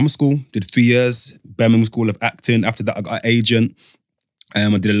into drama school, did 3 years, Birmingham School of Acting. After that, I got an agent. I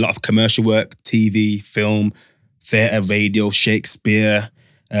did a lot of commercial work, TV, film, theatre, radio, Shakespeare.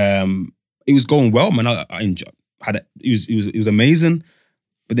 It was going well, man. I enjoyed, it was amazing.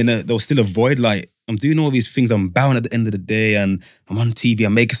 But then there was still a void. Like, I'm doing all these things, I'm bound at the end of the day, and I'm on TV,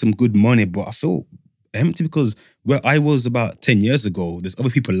 I'm making some good money, but I feel empty because where I was about 10 years ago, there's other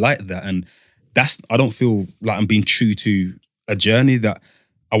people like that. And I don't feel like I'm being true to a journey that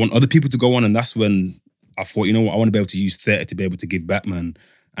I want other people to go on. And that's when I thought, you know what, I want to be able to use theatre to be able to give back, man,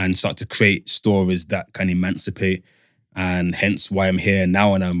 and start to create stories that can emancipate. And hence why I'm here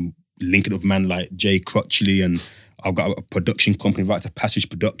now, and I'm linking up with a man like Jay Crutchley, and I've got a production company, Rites of Passage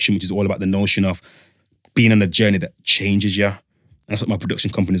Production, which is all about the notion of being on a journey that changes you. And that's what my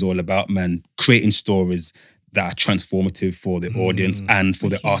production company is all about, man. Creating stories that are transformative for the audience and for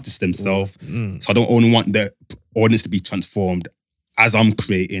the artists themselves. So I don't only want the audience to be transformed as I'm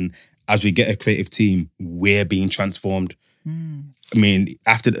creating. As we get a creative team, we're being transformed. I mean,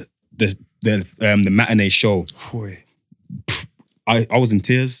 after the matinee show, I was in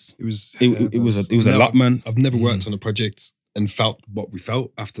tears. It was a lot, man. I've never worked on a project and felt what we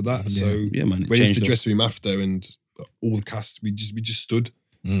felt after that. So yeah, man, went into the dressing room after, and all the cast, we just stood,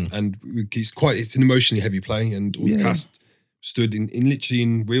 and it's an emotionally heavy play, and all the cast stood in literally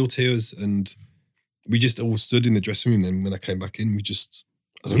in real tears, and we just all stood in the dressing room. And when I came back in, we just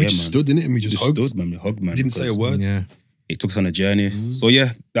stood in it, and we just hugged. Stood, man. We hugged, man. Didn't say a word. Yeah. It took us on a journey. So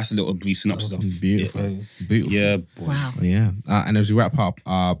yeah, that's a little brief synopsis of beautiful. Yeah. Beautiful. Yeah. Wow. Yeah. And as we wrap up,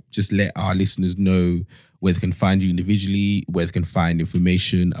 just let our listeners know where they can find you individually, where they can find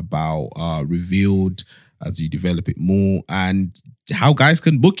information about Revealed as you develop it more, and how guys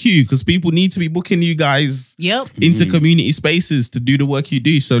can book you, because people need to be booking you guys into community spaces to do the work you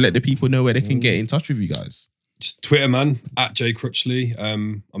do. So let the people know where they can get in touch with you guys. Just Twitter, man, at Jay Crutchley.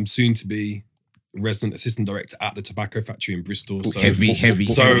 I'm soon to be resident assistant director at the Tobacco Factory in Bristol. So heavy.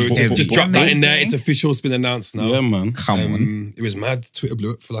 So just drop that in there. It's official. It's been announced now. Yeah, man. Come on. It was mad. Twitter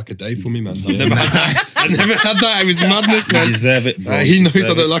blew up for like a day for me, man. I've never had that. I never had that. It was madness, man. You deserve it, bro. He knows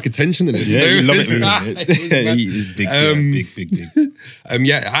I don't like attention in this. Yeah, you love it. He's big, big.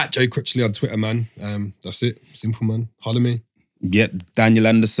 Yeah, at Jay Crutchley on Twitter, man. That's it. Simple, man. Holler me. Yeah, Daniel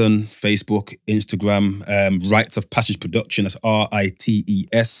Anderson, Facebook, Instagram, Rites of Passage Production. That's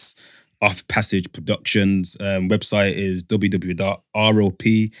RITES of Passage Productions. Website is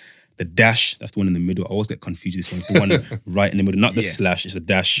www.roppassage The dash, that's the one in the middle. I always get confused. This one's the one right in the middle, not the slash, it's the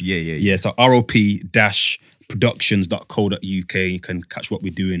dash. Yeah. So ROP-productions.co.uk. You can catch what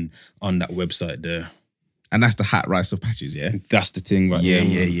we're doing on that website there. And that's the hat rice of patches, yeah? That's the thing right Yeah.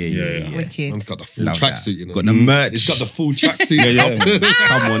 Wicked. Man's got the full tracksuit, you know. Got the merch. It's got the full tracksuit.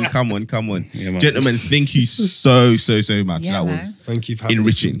 Come on. Yeah, gentlemen, thank you so much. Yeah, that was thank you for having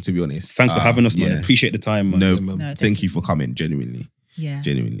enriching, us. to be honest. Thanks for having us, man. Appreciate the time, man. No, thank you for coming, genuinely. Yeah.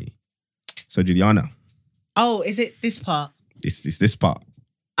 Genuinely. So, Juliana. Oh, is it this part? It's this part.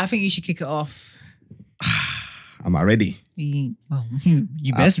 I think you should kick it off. Am I ready? You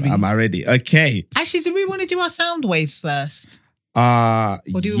best be. Am I ready? Okay. Actually, do we want to do our sound waves first? Or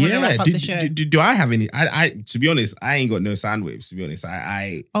do we want to wrap up the show? Do I have any? I to be honest, I ain't got no sound waves. To be honest,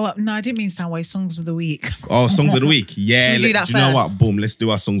 Oh no, I didn't mean sound waves. Songs of the week. Oh, songs of the week. Yeah. Should we do that you know what? first? Boom. Let's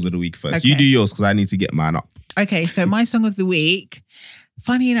do our songs of the week first. Okay. You do yours because I need to get mine up. Okay, so my song of the week.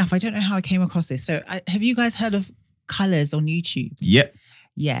 Funny enough, I don't know how I came across this. So, have you guys heard of Colours on YouTube? Yep.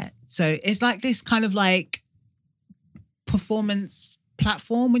 Yeah. So it's like this kind of like performance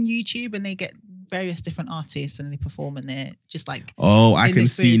platform on YouTube, and they get various different artists and they perform, and they're just like. Oh, I can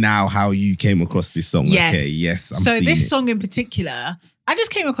see now how you came across this song. Yes. Okay, yes. So this song in particular, I just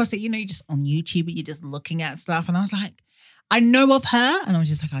came across it. You know, you're just on YouTube, and you're just looking at stuff, and I was like, I know of her, and I was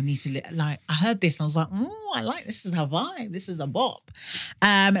just like, I need to I heard this, and I was like, oh, I like this. Is a vibe. This is a bop.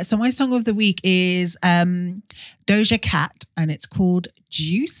 So my song of the week is Doja Cat, and it's called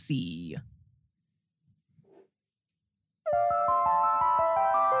Juicy.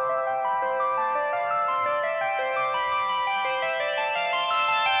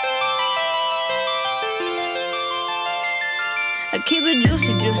 I keep it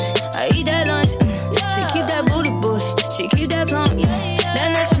juicy. I eat that lunch. She keep that booty. She keep that plump. That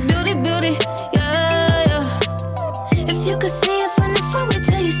natural beauty. Yeah. If you could see it from the front, wait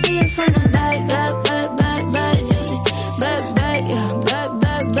till you see it from the back. Back, juicy. Back, yeah.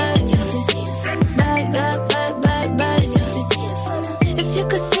 Back, juicy. Back, juicy. If you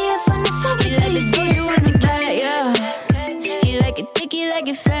could see it from the front, wait till you see it from the back. Yeah. He like it thick, he like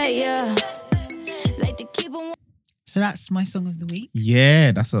it fat. Yeah. Like to keep him. So that's my song of the week.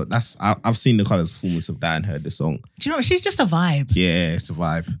 Yeah, I've seen the Colours performance of that and heard the song. Do you know what? She's just a vibe. Yeah, it's a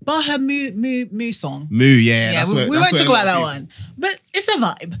vibe. But her moo song. Moo, yeah. Yeah, we won't talk about that one. But it's a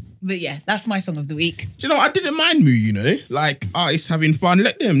vibe. But yeah, that's my song of the week. Do you know, I didn't mind Moo, you know? Like, artists having fun,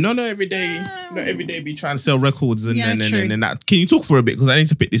 let them. Not every day be trying to sell records and that. Can you talk for a bit? Because I need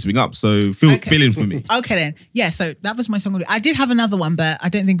to pick this thing up. So fill in for me. Okay then. Yeah, so that was my song of the week. I did have another one, but I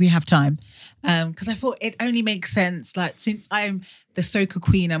don't think we have time. Because I thought it only makes sense. Like, since I'm the soca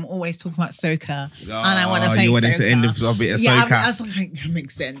queen, I'm always talking about soca. And I want to play soca. You wanted to end with a bit of soca. Yeah, I was like, that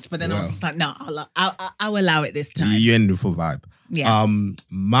makes sense. But then I was just like, no, I'll allow it this time. You ended with a vibe. Yeah.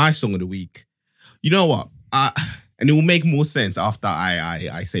 My song of the week. You know what? And it will make more sense after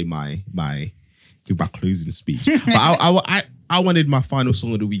I say my closing speech. But I wanted my final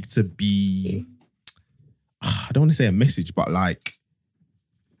song of the week to be. I don't want to say a message, but like,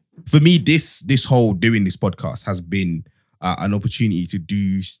 for me, this whole doing this podcast has been an opportunity to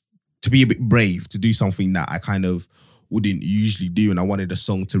be a bit brave, to do something that I kind of wouldn't usually do, and I wanted a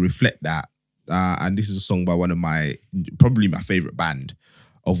song to reflect that. And this is a song by one of probably my favorite band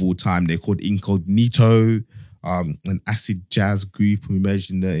of all time. They're called Incognito, an acid jazz group who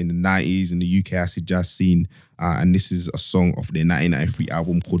emerged in the 90s in the UK acid jazz scene. And this is a song off their 1993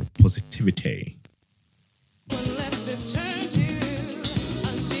 album called Positivity.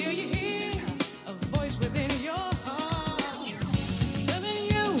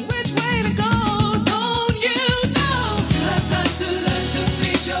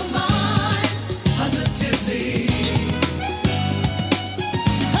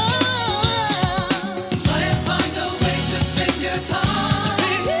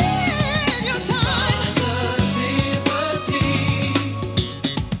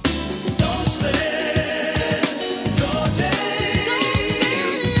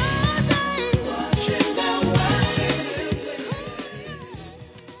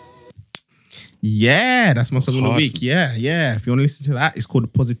 Yeah, that's my song of the week. Yeah. If you want to listen to that, it's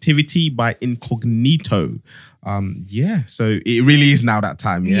called Positivity by Incognito. So it really is now that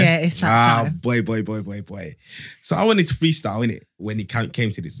time. Yeah, it's that time. Boy. So I wanted to freestyle in it when it came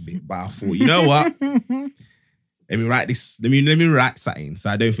to this bit, but I thought, you know what? Let me write this. Let me write something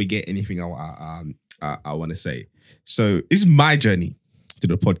so I don't forget anything I want to say. So this is my journey to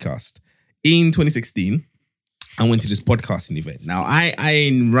the podcast. In 2016. I went to this podcasting event. Now, I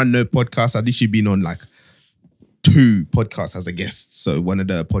ain't run no podcast. I've literally been on like 2 podcasts as a guest. So one of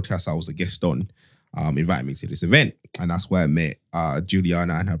the podcasts I was a guest on invited me to this event. And that's where I met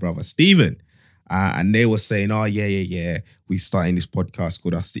Juliana and her brother Stephen. And they were saying, oh, yeah. We're starting this podcast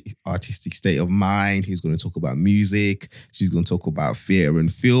called Artistic State of Mind. He's going to talk about music. She's going to talk about theatre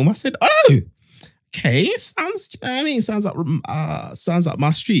and film. I said, oh, okay. It sounds like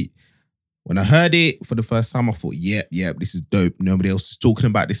my street. When I heard it for the first time, I thought, yep, this is dope. Nobody else is talking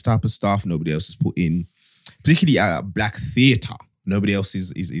about this type of stuff. Nobody else is putting, particularly black theatre. Nobody else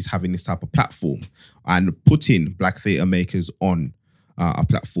is having this type of platform and putting black theatre makers on a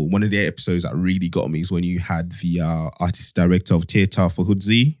platform. One of the episodes that really got me is when you had the artist director of theatre for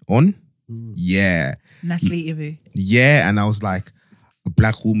Hoodsie on. Yeah. Natalie Ibu. Yeah, and I was like, a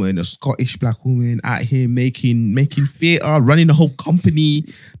black woman, a Scottish black woman out here making theatre, running a whole company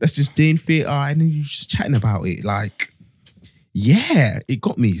that's just doing theatre, and then you're just chatting about it. Like, yeah, it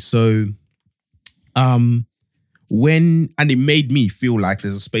got me. So, and it made me feel like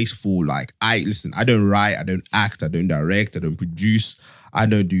there's a space for like, I don't write, I don't act, I don't direct, I don't produce, I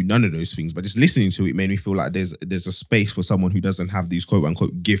don't do none of those things. But just listening to it made me feel like there's a space for someone who doesn't have these quote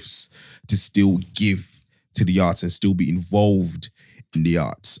unquote gifts to still give to the arts and still be involved in the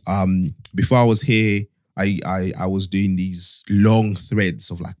arts. Before I was here, I was doing these long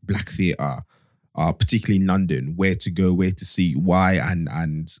threads of like black theatre, particularly in London, where to go, where to see, why,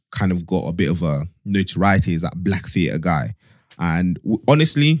 and kind of got a bit of a notoriety as that black theatre guy. And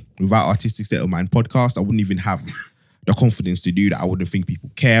honestly, without Artistic State of Mind podcast, I wouldn't even have the confidence to do that. I wouldn't think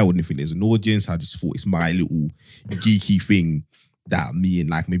people care. I wouldn't think there's an audience. I just thought it's my little geeky thing that me and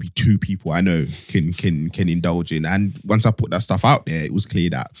like maybe two people I know can indulge in. And once I put that stuff out there, it was clear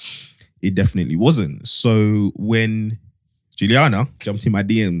that it definitely wasn't. So when Juliana jumped in my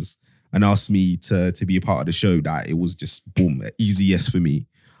DMs and asked me to be a part of the show, that it was just boom, an easy yes for me.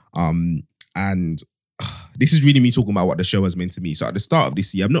 And this is really me talking about what the show has meant to me. So at the start of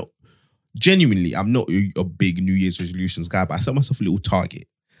this year, I'm not a big New Year's resolutions guy, but I set myself a little target.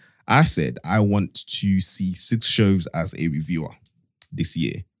 I said I want to see 6 shows as a reviewer this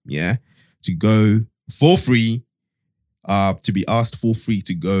year. Yeah, to go for free, to be asked for free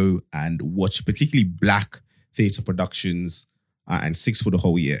to go and watch particularly black theatre productions, and 6 for the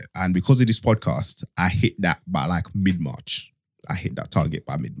whole year. And because of this podcast, I hit that by like mid-March. I hit that target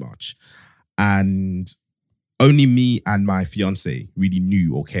by mid-March. And only me and my fiance really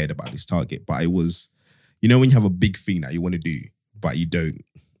knew or cared about this target. But it was, you know, when you have a big thing that you want to do, but you don't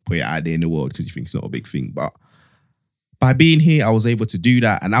put it out there in the world because you think it's not a big thing. But by being here, I was able to do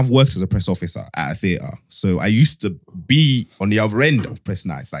that. And I've worked as a press officer at a theatre. So I used to be on the other end of press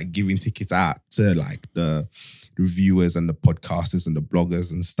nights, like giving tickets out to like the reviewers and the podcasters and the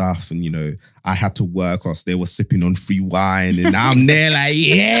bloggers and stuff. And, you know, I had to work whilst they were sipping on free wine. And I'm there like,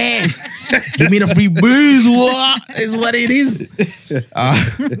 yeah, give me the free booze. What is what it is?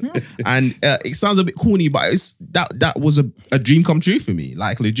 And it sounds a bit corny, but that was a dream come true for me.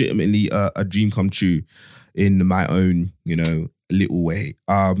 Like legitimately a dream come true in my own, you know, little way.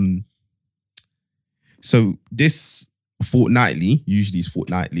 So this usually it's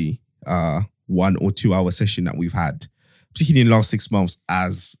fortnightly, 1 or 2 hour session that we've had, particularly in the last 6 months,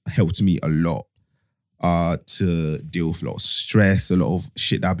 has helped me a lot to deal with a lot of stress, a lot of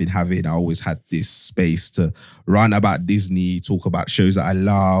shit that I've been having. I always had this space to rant about Disney, talk about shows that I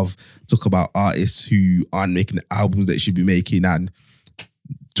love, talk about artists who aren't making the albums that they should be making, and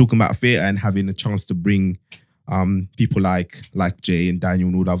talking about theatre and having a chance to bring people like Jay and Daniel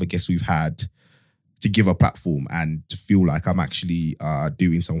and all the other guests we've had to give a platform and to feel like I'm actually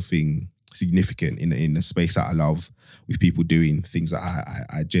doing something significant in a space that I love, with people doing things that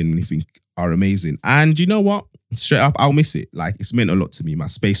I genuinely think are amazing. And you know what? Straight up, I'll miss it. Like, it's meant a lot to me. My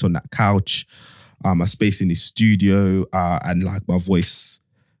space on that couch, my space in the studio, and like my voice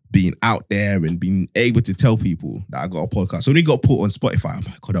being out there and being able to tell people that I got a podcast. So when it got put on Spotify, oh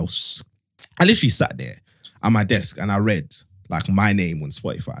my God, I literally sat there at my desk and I read like my name on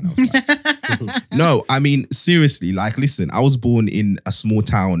Spotify. And I was like, no, I mean, seriously, like, listen, I was born in a small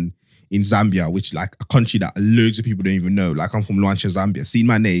town in Zambia, which like a country that loads of people don't even know. Like, I'm from Luanshya, Zambia. Seeing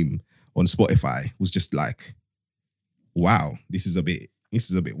my name on Spotify was just like, wow, this is a bit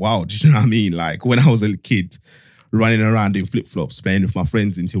wild. Do you know what I mean? Like, when I was a kid, running around in flip-flops, playing with my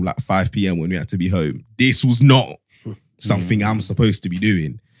friends until like 5 p.m. when we had to be home, this was not something I'm supposed to be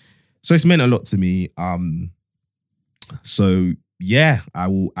doing. So it's meant a lot to me. So yeah, I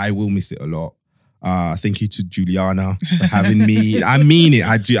will miss it a lot. Thank you to Juliana for having me. I mean it.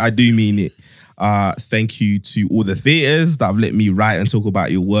 I do mean it. Thank you to all the theatres that have let me write and talk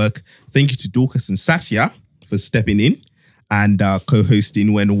about your work. Thank you to Dorcas and Satya for stepping in and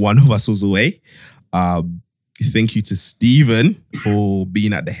co-hosting when one of us was away. Thank you to Stephen for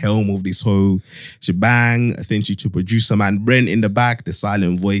being at the helm of this whole shebang. Thank you to producer man Brent in the back, the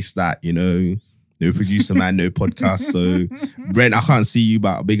silent voice that, you know, no producer man, no podcast. So Brent, I can't see you,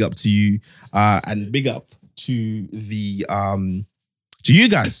 but big up to you. And big up to the to you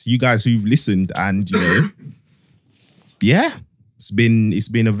guys who've listened, and you know, yeah, it's been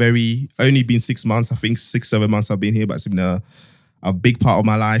only been 6 months, I think 6-7 months I've been here, but it's been a big part of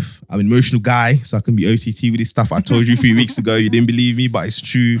my life. I'm an emotional guy, so I can be OTT with this stuff. I told you 3 weeks ago, you didn't believe me, but it's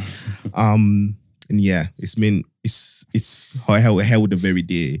true. And yeah, it's held a very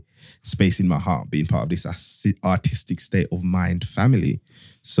dear space in my heart being part of this artistic state of mind family.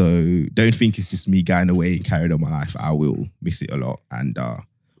 So don't think it's just me going away and carrying on my life. I will miss it a lot. And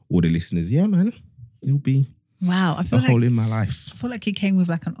all the listeners, yeah, man, it'll be I feel a hole in my life. I feel like you came with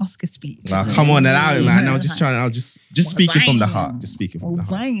like an Oscar speech. Come on, allow it, man. I was just speaking from the heart. Just speaking from the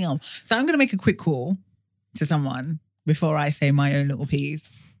heart. Damn. So I'm going to make a quick call to someone before I say my own little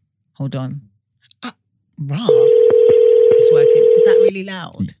piece. Hold on. Rah. It's working. Is that really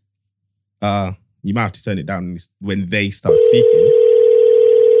loud? You might have to turn it down when they start speaking.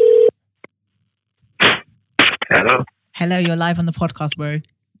 Hello, you're live on the podcast, bro.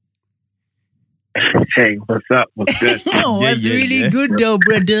 Hey, what's up? What's good? What's really good though,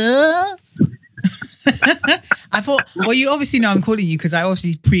 brother? I thought, well, you obviously know I'm calling you because I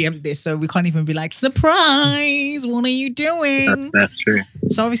obviously preempt this, so we can't even be like, surprise, what are you doing? That's true.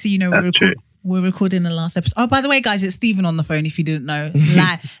 So obviously, you know, we're recording the last episode. Oh, by the way, guys, it's Stephen on the phone, if you didn't know.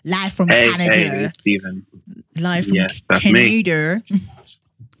 Live from Canada. Hey, Stephen. Live from Canada.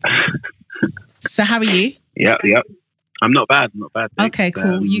 So how are you? Yep. I'm not bad. Thanks. Okay,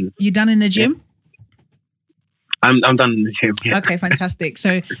 cool. You done in the gym? Yeah. I'm done in the gym. Yeah. Okay, fantastic.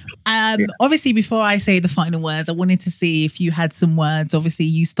 So, obviously, before I say the final words, I wanted to see if you had some words. Obviously,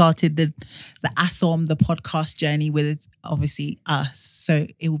 you started the ASOM, the podcast journey with obviously us. So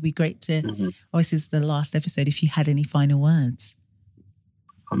it would be great to. Obviously, it's the last episode. If you had any final words.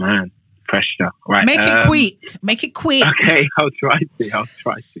 Oh man, pressure. Right. Make it quick. Okay, I'll try to.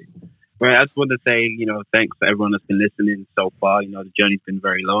 Well, I just want to say, you know, thanks to everyone that's been listening so far. You know, the journey's been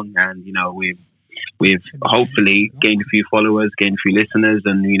very long, and you know, we've hopefully gained a few followers, gained a few listeners,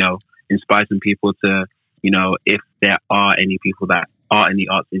 and you know, inspired some people to, you know, if there are any people that are in the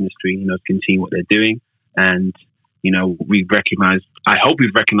arts industry, you know, continue what they're doing. And you know, I hope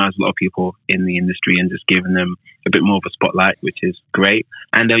we've recognized a lot of people in the industry and just given them a bit more of a spotlight, which is great.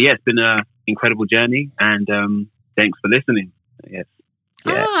 And yeah, it's been an incredible journey, and thanks for listening. Yes.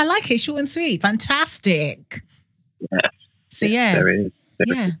 Yeah. Oh, I like it. Short and sweet. Fantastic. Yeah. So yeah. There is.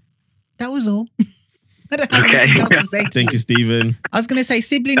 That was all. I don't have anything else to say. Thank you, Stephen. I was going to say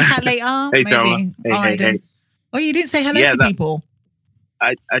sibling chat later. Hey, maybe. Hey, all right then. Oh, you didn't say hello to people?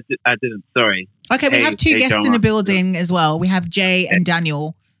 I didn't. Sorry. Okay, we have two guests in the building as well. We have Jay and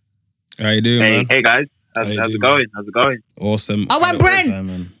Daniel. How you doing, man? Hey guys. How's it going? Awesome. Oh, and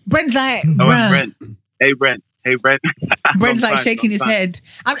Brent. Brent's like, Brent. Hey, Brent. Brent's like shaking his head.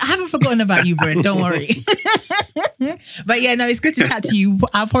 I haven't forgotten about you, Brent. Don't worry. But yeah, no, it's good to chat to you.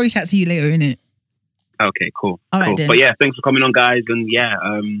 I'll probably chat to you later, innit? Okay, cool. All right, then. But yeah, thanks for coming on, guys. And yeah,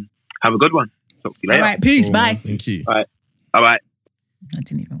 have a good one. Talk to you later. All right, peace. Bye. Thank you. All right. Bye-bye. I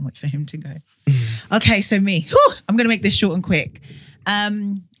didn't even wait for him to go. Okay, so me. Whew, I'm going to make this short and quick.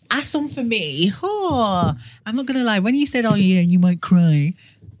 ASOM for me. I'm not going to lie. When you said, oh yeah, you might cry,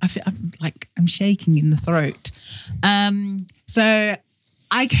 I'm shaking in the throat. So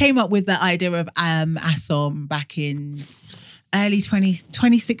I came up with the idea of ASOM back in early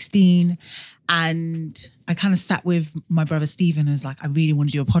 2016, and I kind of sat with my brother Stephen and was like, I really want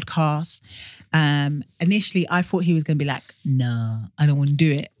to do a podcast. Initially, I thought he was going to be like, nah, I don't want to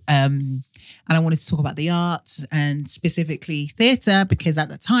do it. And I wanted to talk about the arts and specifically theatre, because at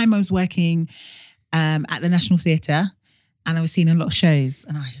the time I was working at the National Theatre. And I was seeing a lot of shows,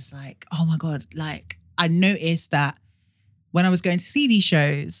 and I was just like, oh my God. Like, I noticed that when I was going to see these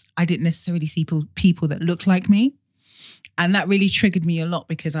shows, I didn't necessarily see people that looked like me. And that really triggered me a lot,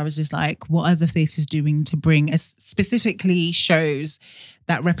 because I was just like, what are the theatres doing to bring specifically shows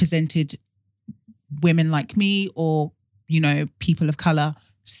that represented women like me, or, you know, people of colour,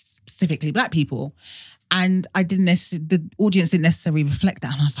 specifically Black people. And the audience didn't necessarily reflect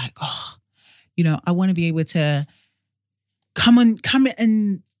that. And I was like, oh, you know, I want to be able to come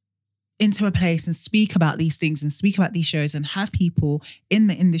into a place and speak about these things and speak about these shows and have people in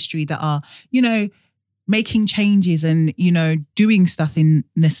the industry that are, you know, making changes and, you know, doing stuff in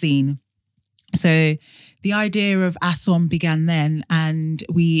the scene. So the idea of ASOM began then, and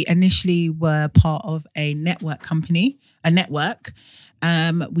we initially were part of a network company,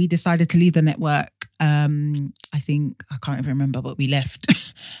 We decided to leave the network I think, I can't even remember, but we left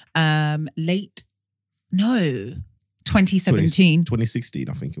 2017. 2016,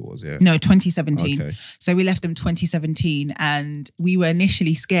 I think it was, yeah. No, 2017. Okay. So we left them 2017 and we were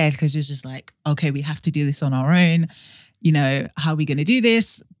initially scared because it was just like, okay, we have to do this on our own. You know, how are we going to do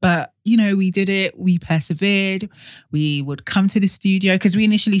this? But, you know, we did it. We persevered. We would come to the studio because we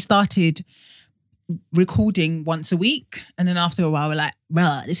initially started recording once a week. And then after a while, we're like,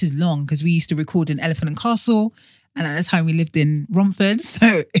 bruh, this is long because we used to record in Elephant and Castle. And at the time we lived in Romford.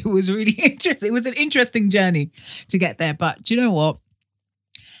 So it was really interesting. It was an interesting journey to get there. But do you know what?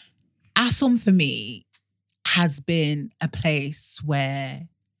 ASOM for me has been a place where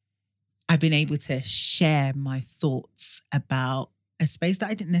I've been able to share my thoughts about a space that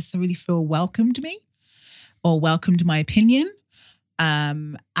I didn't necessarily feel welcomed me or welcomed my opinion.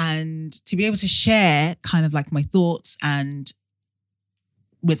 And to be able to share kind of like my thoughts and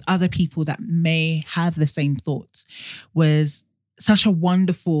with other people that may have the same thoughts was such a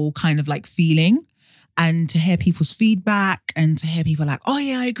wonderful kind of like feeling. And to hear people's feedback and to hear people like, oh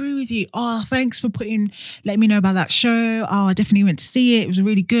yeah, I agree with you. Oh, thanks for letting me know about that show. Oh, I definitely went to see it. It was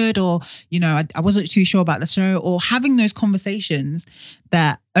really good. Or, you know, I wasn't too sure about the show. Or having those conversations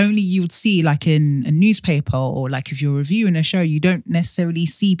that only you would see like in a newspaper or like if you're reviewing a show, you don't necessarily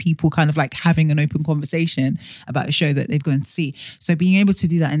see people kind of like having an open conversation about a show that they've gone to see. So being able to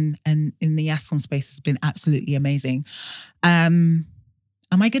do that in the ASOM space has been absolutely amazing. Am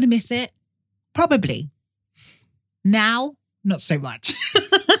I going to miss it? Probably. Now, not so much.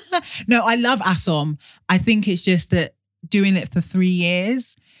 No, I love ASOM. I think it's just that doing it for 3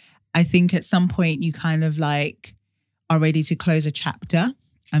 years, I think at some point you kind of like are ready to close a chapter.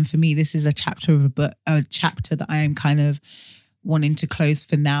 And for me, this is a chapter of a chapter that I am kind of wanting to close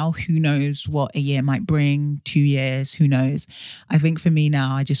for now. Who knows what a year might bring, 2 years, who knows? I think for me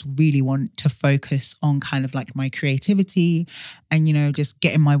now, I just really want to focus on kind of like my creativity and, you know, just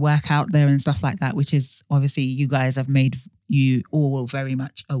getting my work out there and stuff like that, which is obviously you guys have made you all very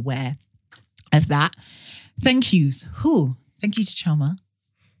much aware of that. Thank yous. Thank you to Chama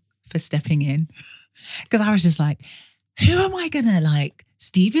for stepping in. Because I was just like, who am I going to like?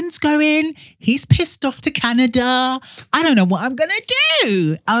 Stephen's going, he's pissed off to Canada. I don't know what I'm going to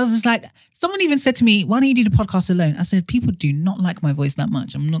do. I was just like, someone even said to me, why don't you do the podcast alone? I said, people do not like my voice that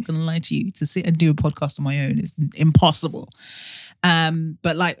much. I'm not going to lie to you. To sit and do a podcast on my own is impossible.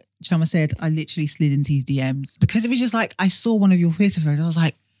 But like Chama said, I literally slid into his DMs because it was just like, I saw one of your theatre threads. I was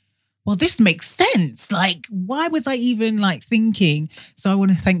like, well, this makes sense. Like, why was I even like thinking? So I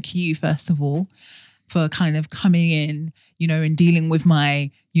want to thank you, first of all, for kind of coming in, you know, and dealing with my,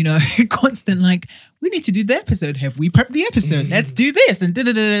 you know, constant like, we need to do the episode. Have we prepped the episode? Let's do this. And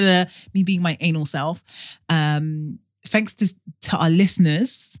me being my anal self. Thanks to our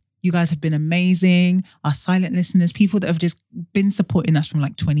listeners. You guys have been amazing. Our silent listeners, people that have just been supporting us from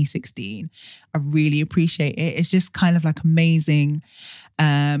like 2016. I really appreciate it. It's just kind of like amazing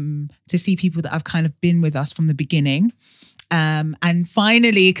to see people that have kind of been with us from the beginning. And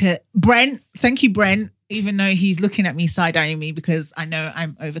finally, Brent, thank you, Brent, even though he's looking at me, side-eyeing me because I know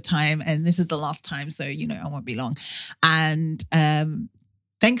I'm over time and this is the last time. So, you know, I won't be long. And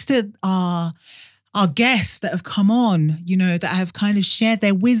thanks to our guests that have come on, you know, that have kind of shared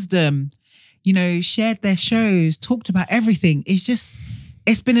their wisdom, you know, shared their shows, talked about everything.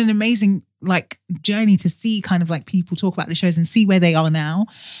 It's been an amazing like journey to see kind of like people talk about the shows and see where they are now.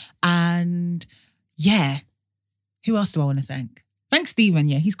 And yeah. Who else do I want to thank? Thanks, Stephen.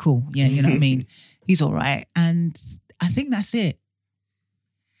 Yeah, he's cool. Yeah, you know what I mean? He's all right. And I think that's it.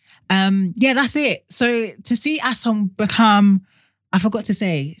 Yeah, that's it. So to see ASOM become, I forgot to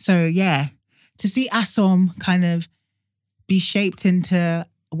say, so yeah, to see ASOM kind of be shaped into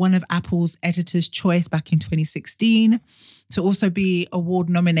one of Apple's Editor's Choice back in 2016, to also be award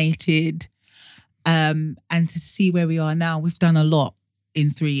nominated, and to see where we are now. We've done a lot in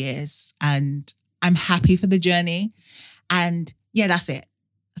 3 years and I'm happy for the journey. And yeah, that's it.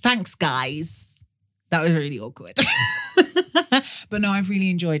 Thanks, guys. That was really awkward. But no, I've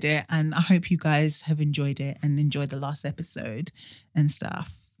really enjoyed it. And I hope you guys have enjoyed it and enjoyed the last episode and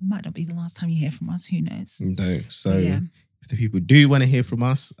stuff. It might not be the last time you hear from us. Who knows? No. So yeah. If the people do want to hear from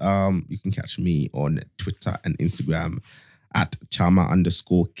us, you can catch me on Twitter and Instagram at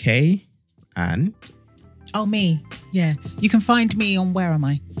Chama_K. And... oh, me. Yeah. You can find me on, where am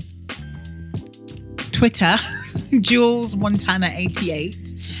I? Twitter, Jules Montana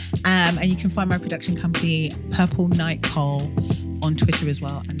 88, and you can find my production company Purple Night Call on Twitter as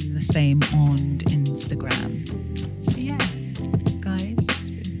well, and the same on Instagram. So yeah, guys, it's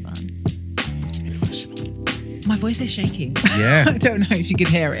been fun. Emotional. My voice is shaking. Yeah. I don't know if you could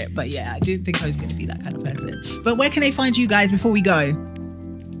hear it, but yeah, I didn't think I was going to be that kind of person. But where can they find you guys before we go?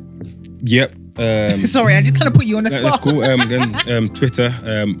 Yep. Sorry, I just kind of put you on the spot. That's cool. Again, Twitter,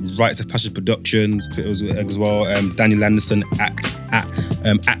 Rites of Passage Productions, Twitter as well. Daniel Anderson,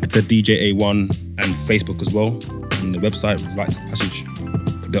 actor DJA1, and Facebook as well. And the website, Rites of Passage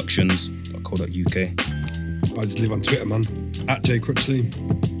Productions.co.uk. I just live on Twitter, man. @Crutchley,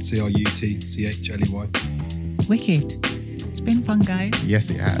 CRUTCHLEY. Wicked. It's been fun, guys. Yes,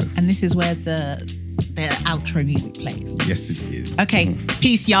 it has. And this is where the outro music plays. Yes, it is. Okay.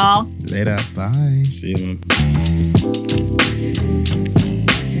 Peace, y'all. Later. Bye. See you, man.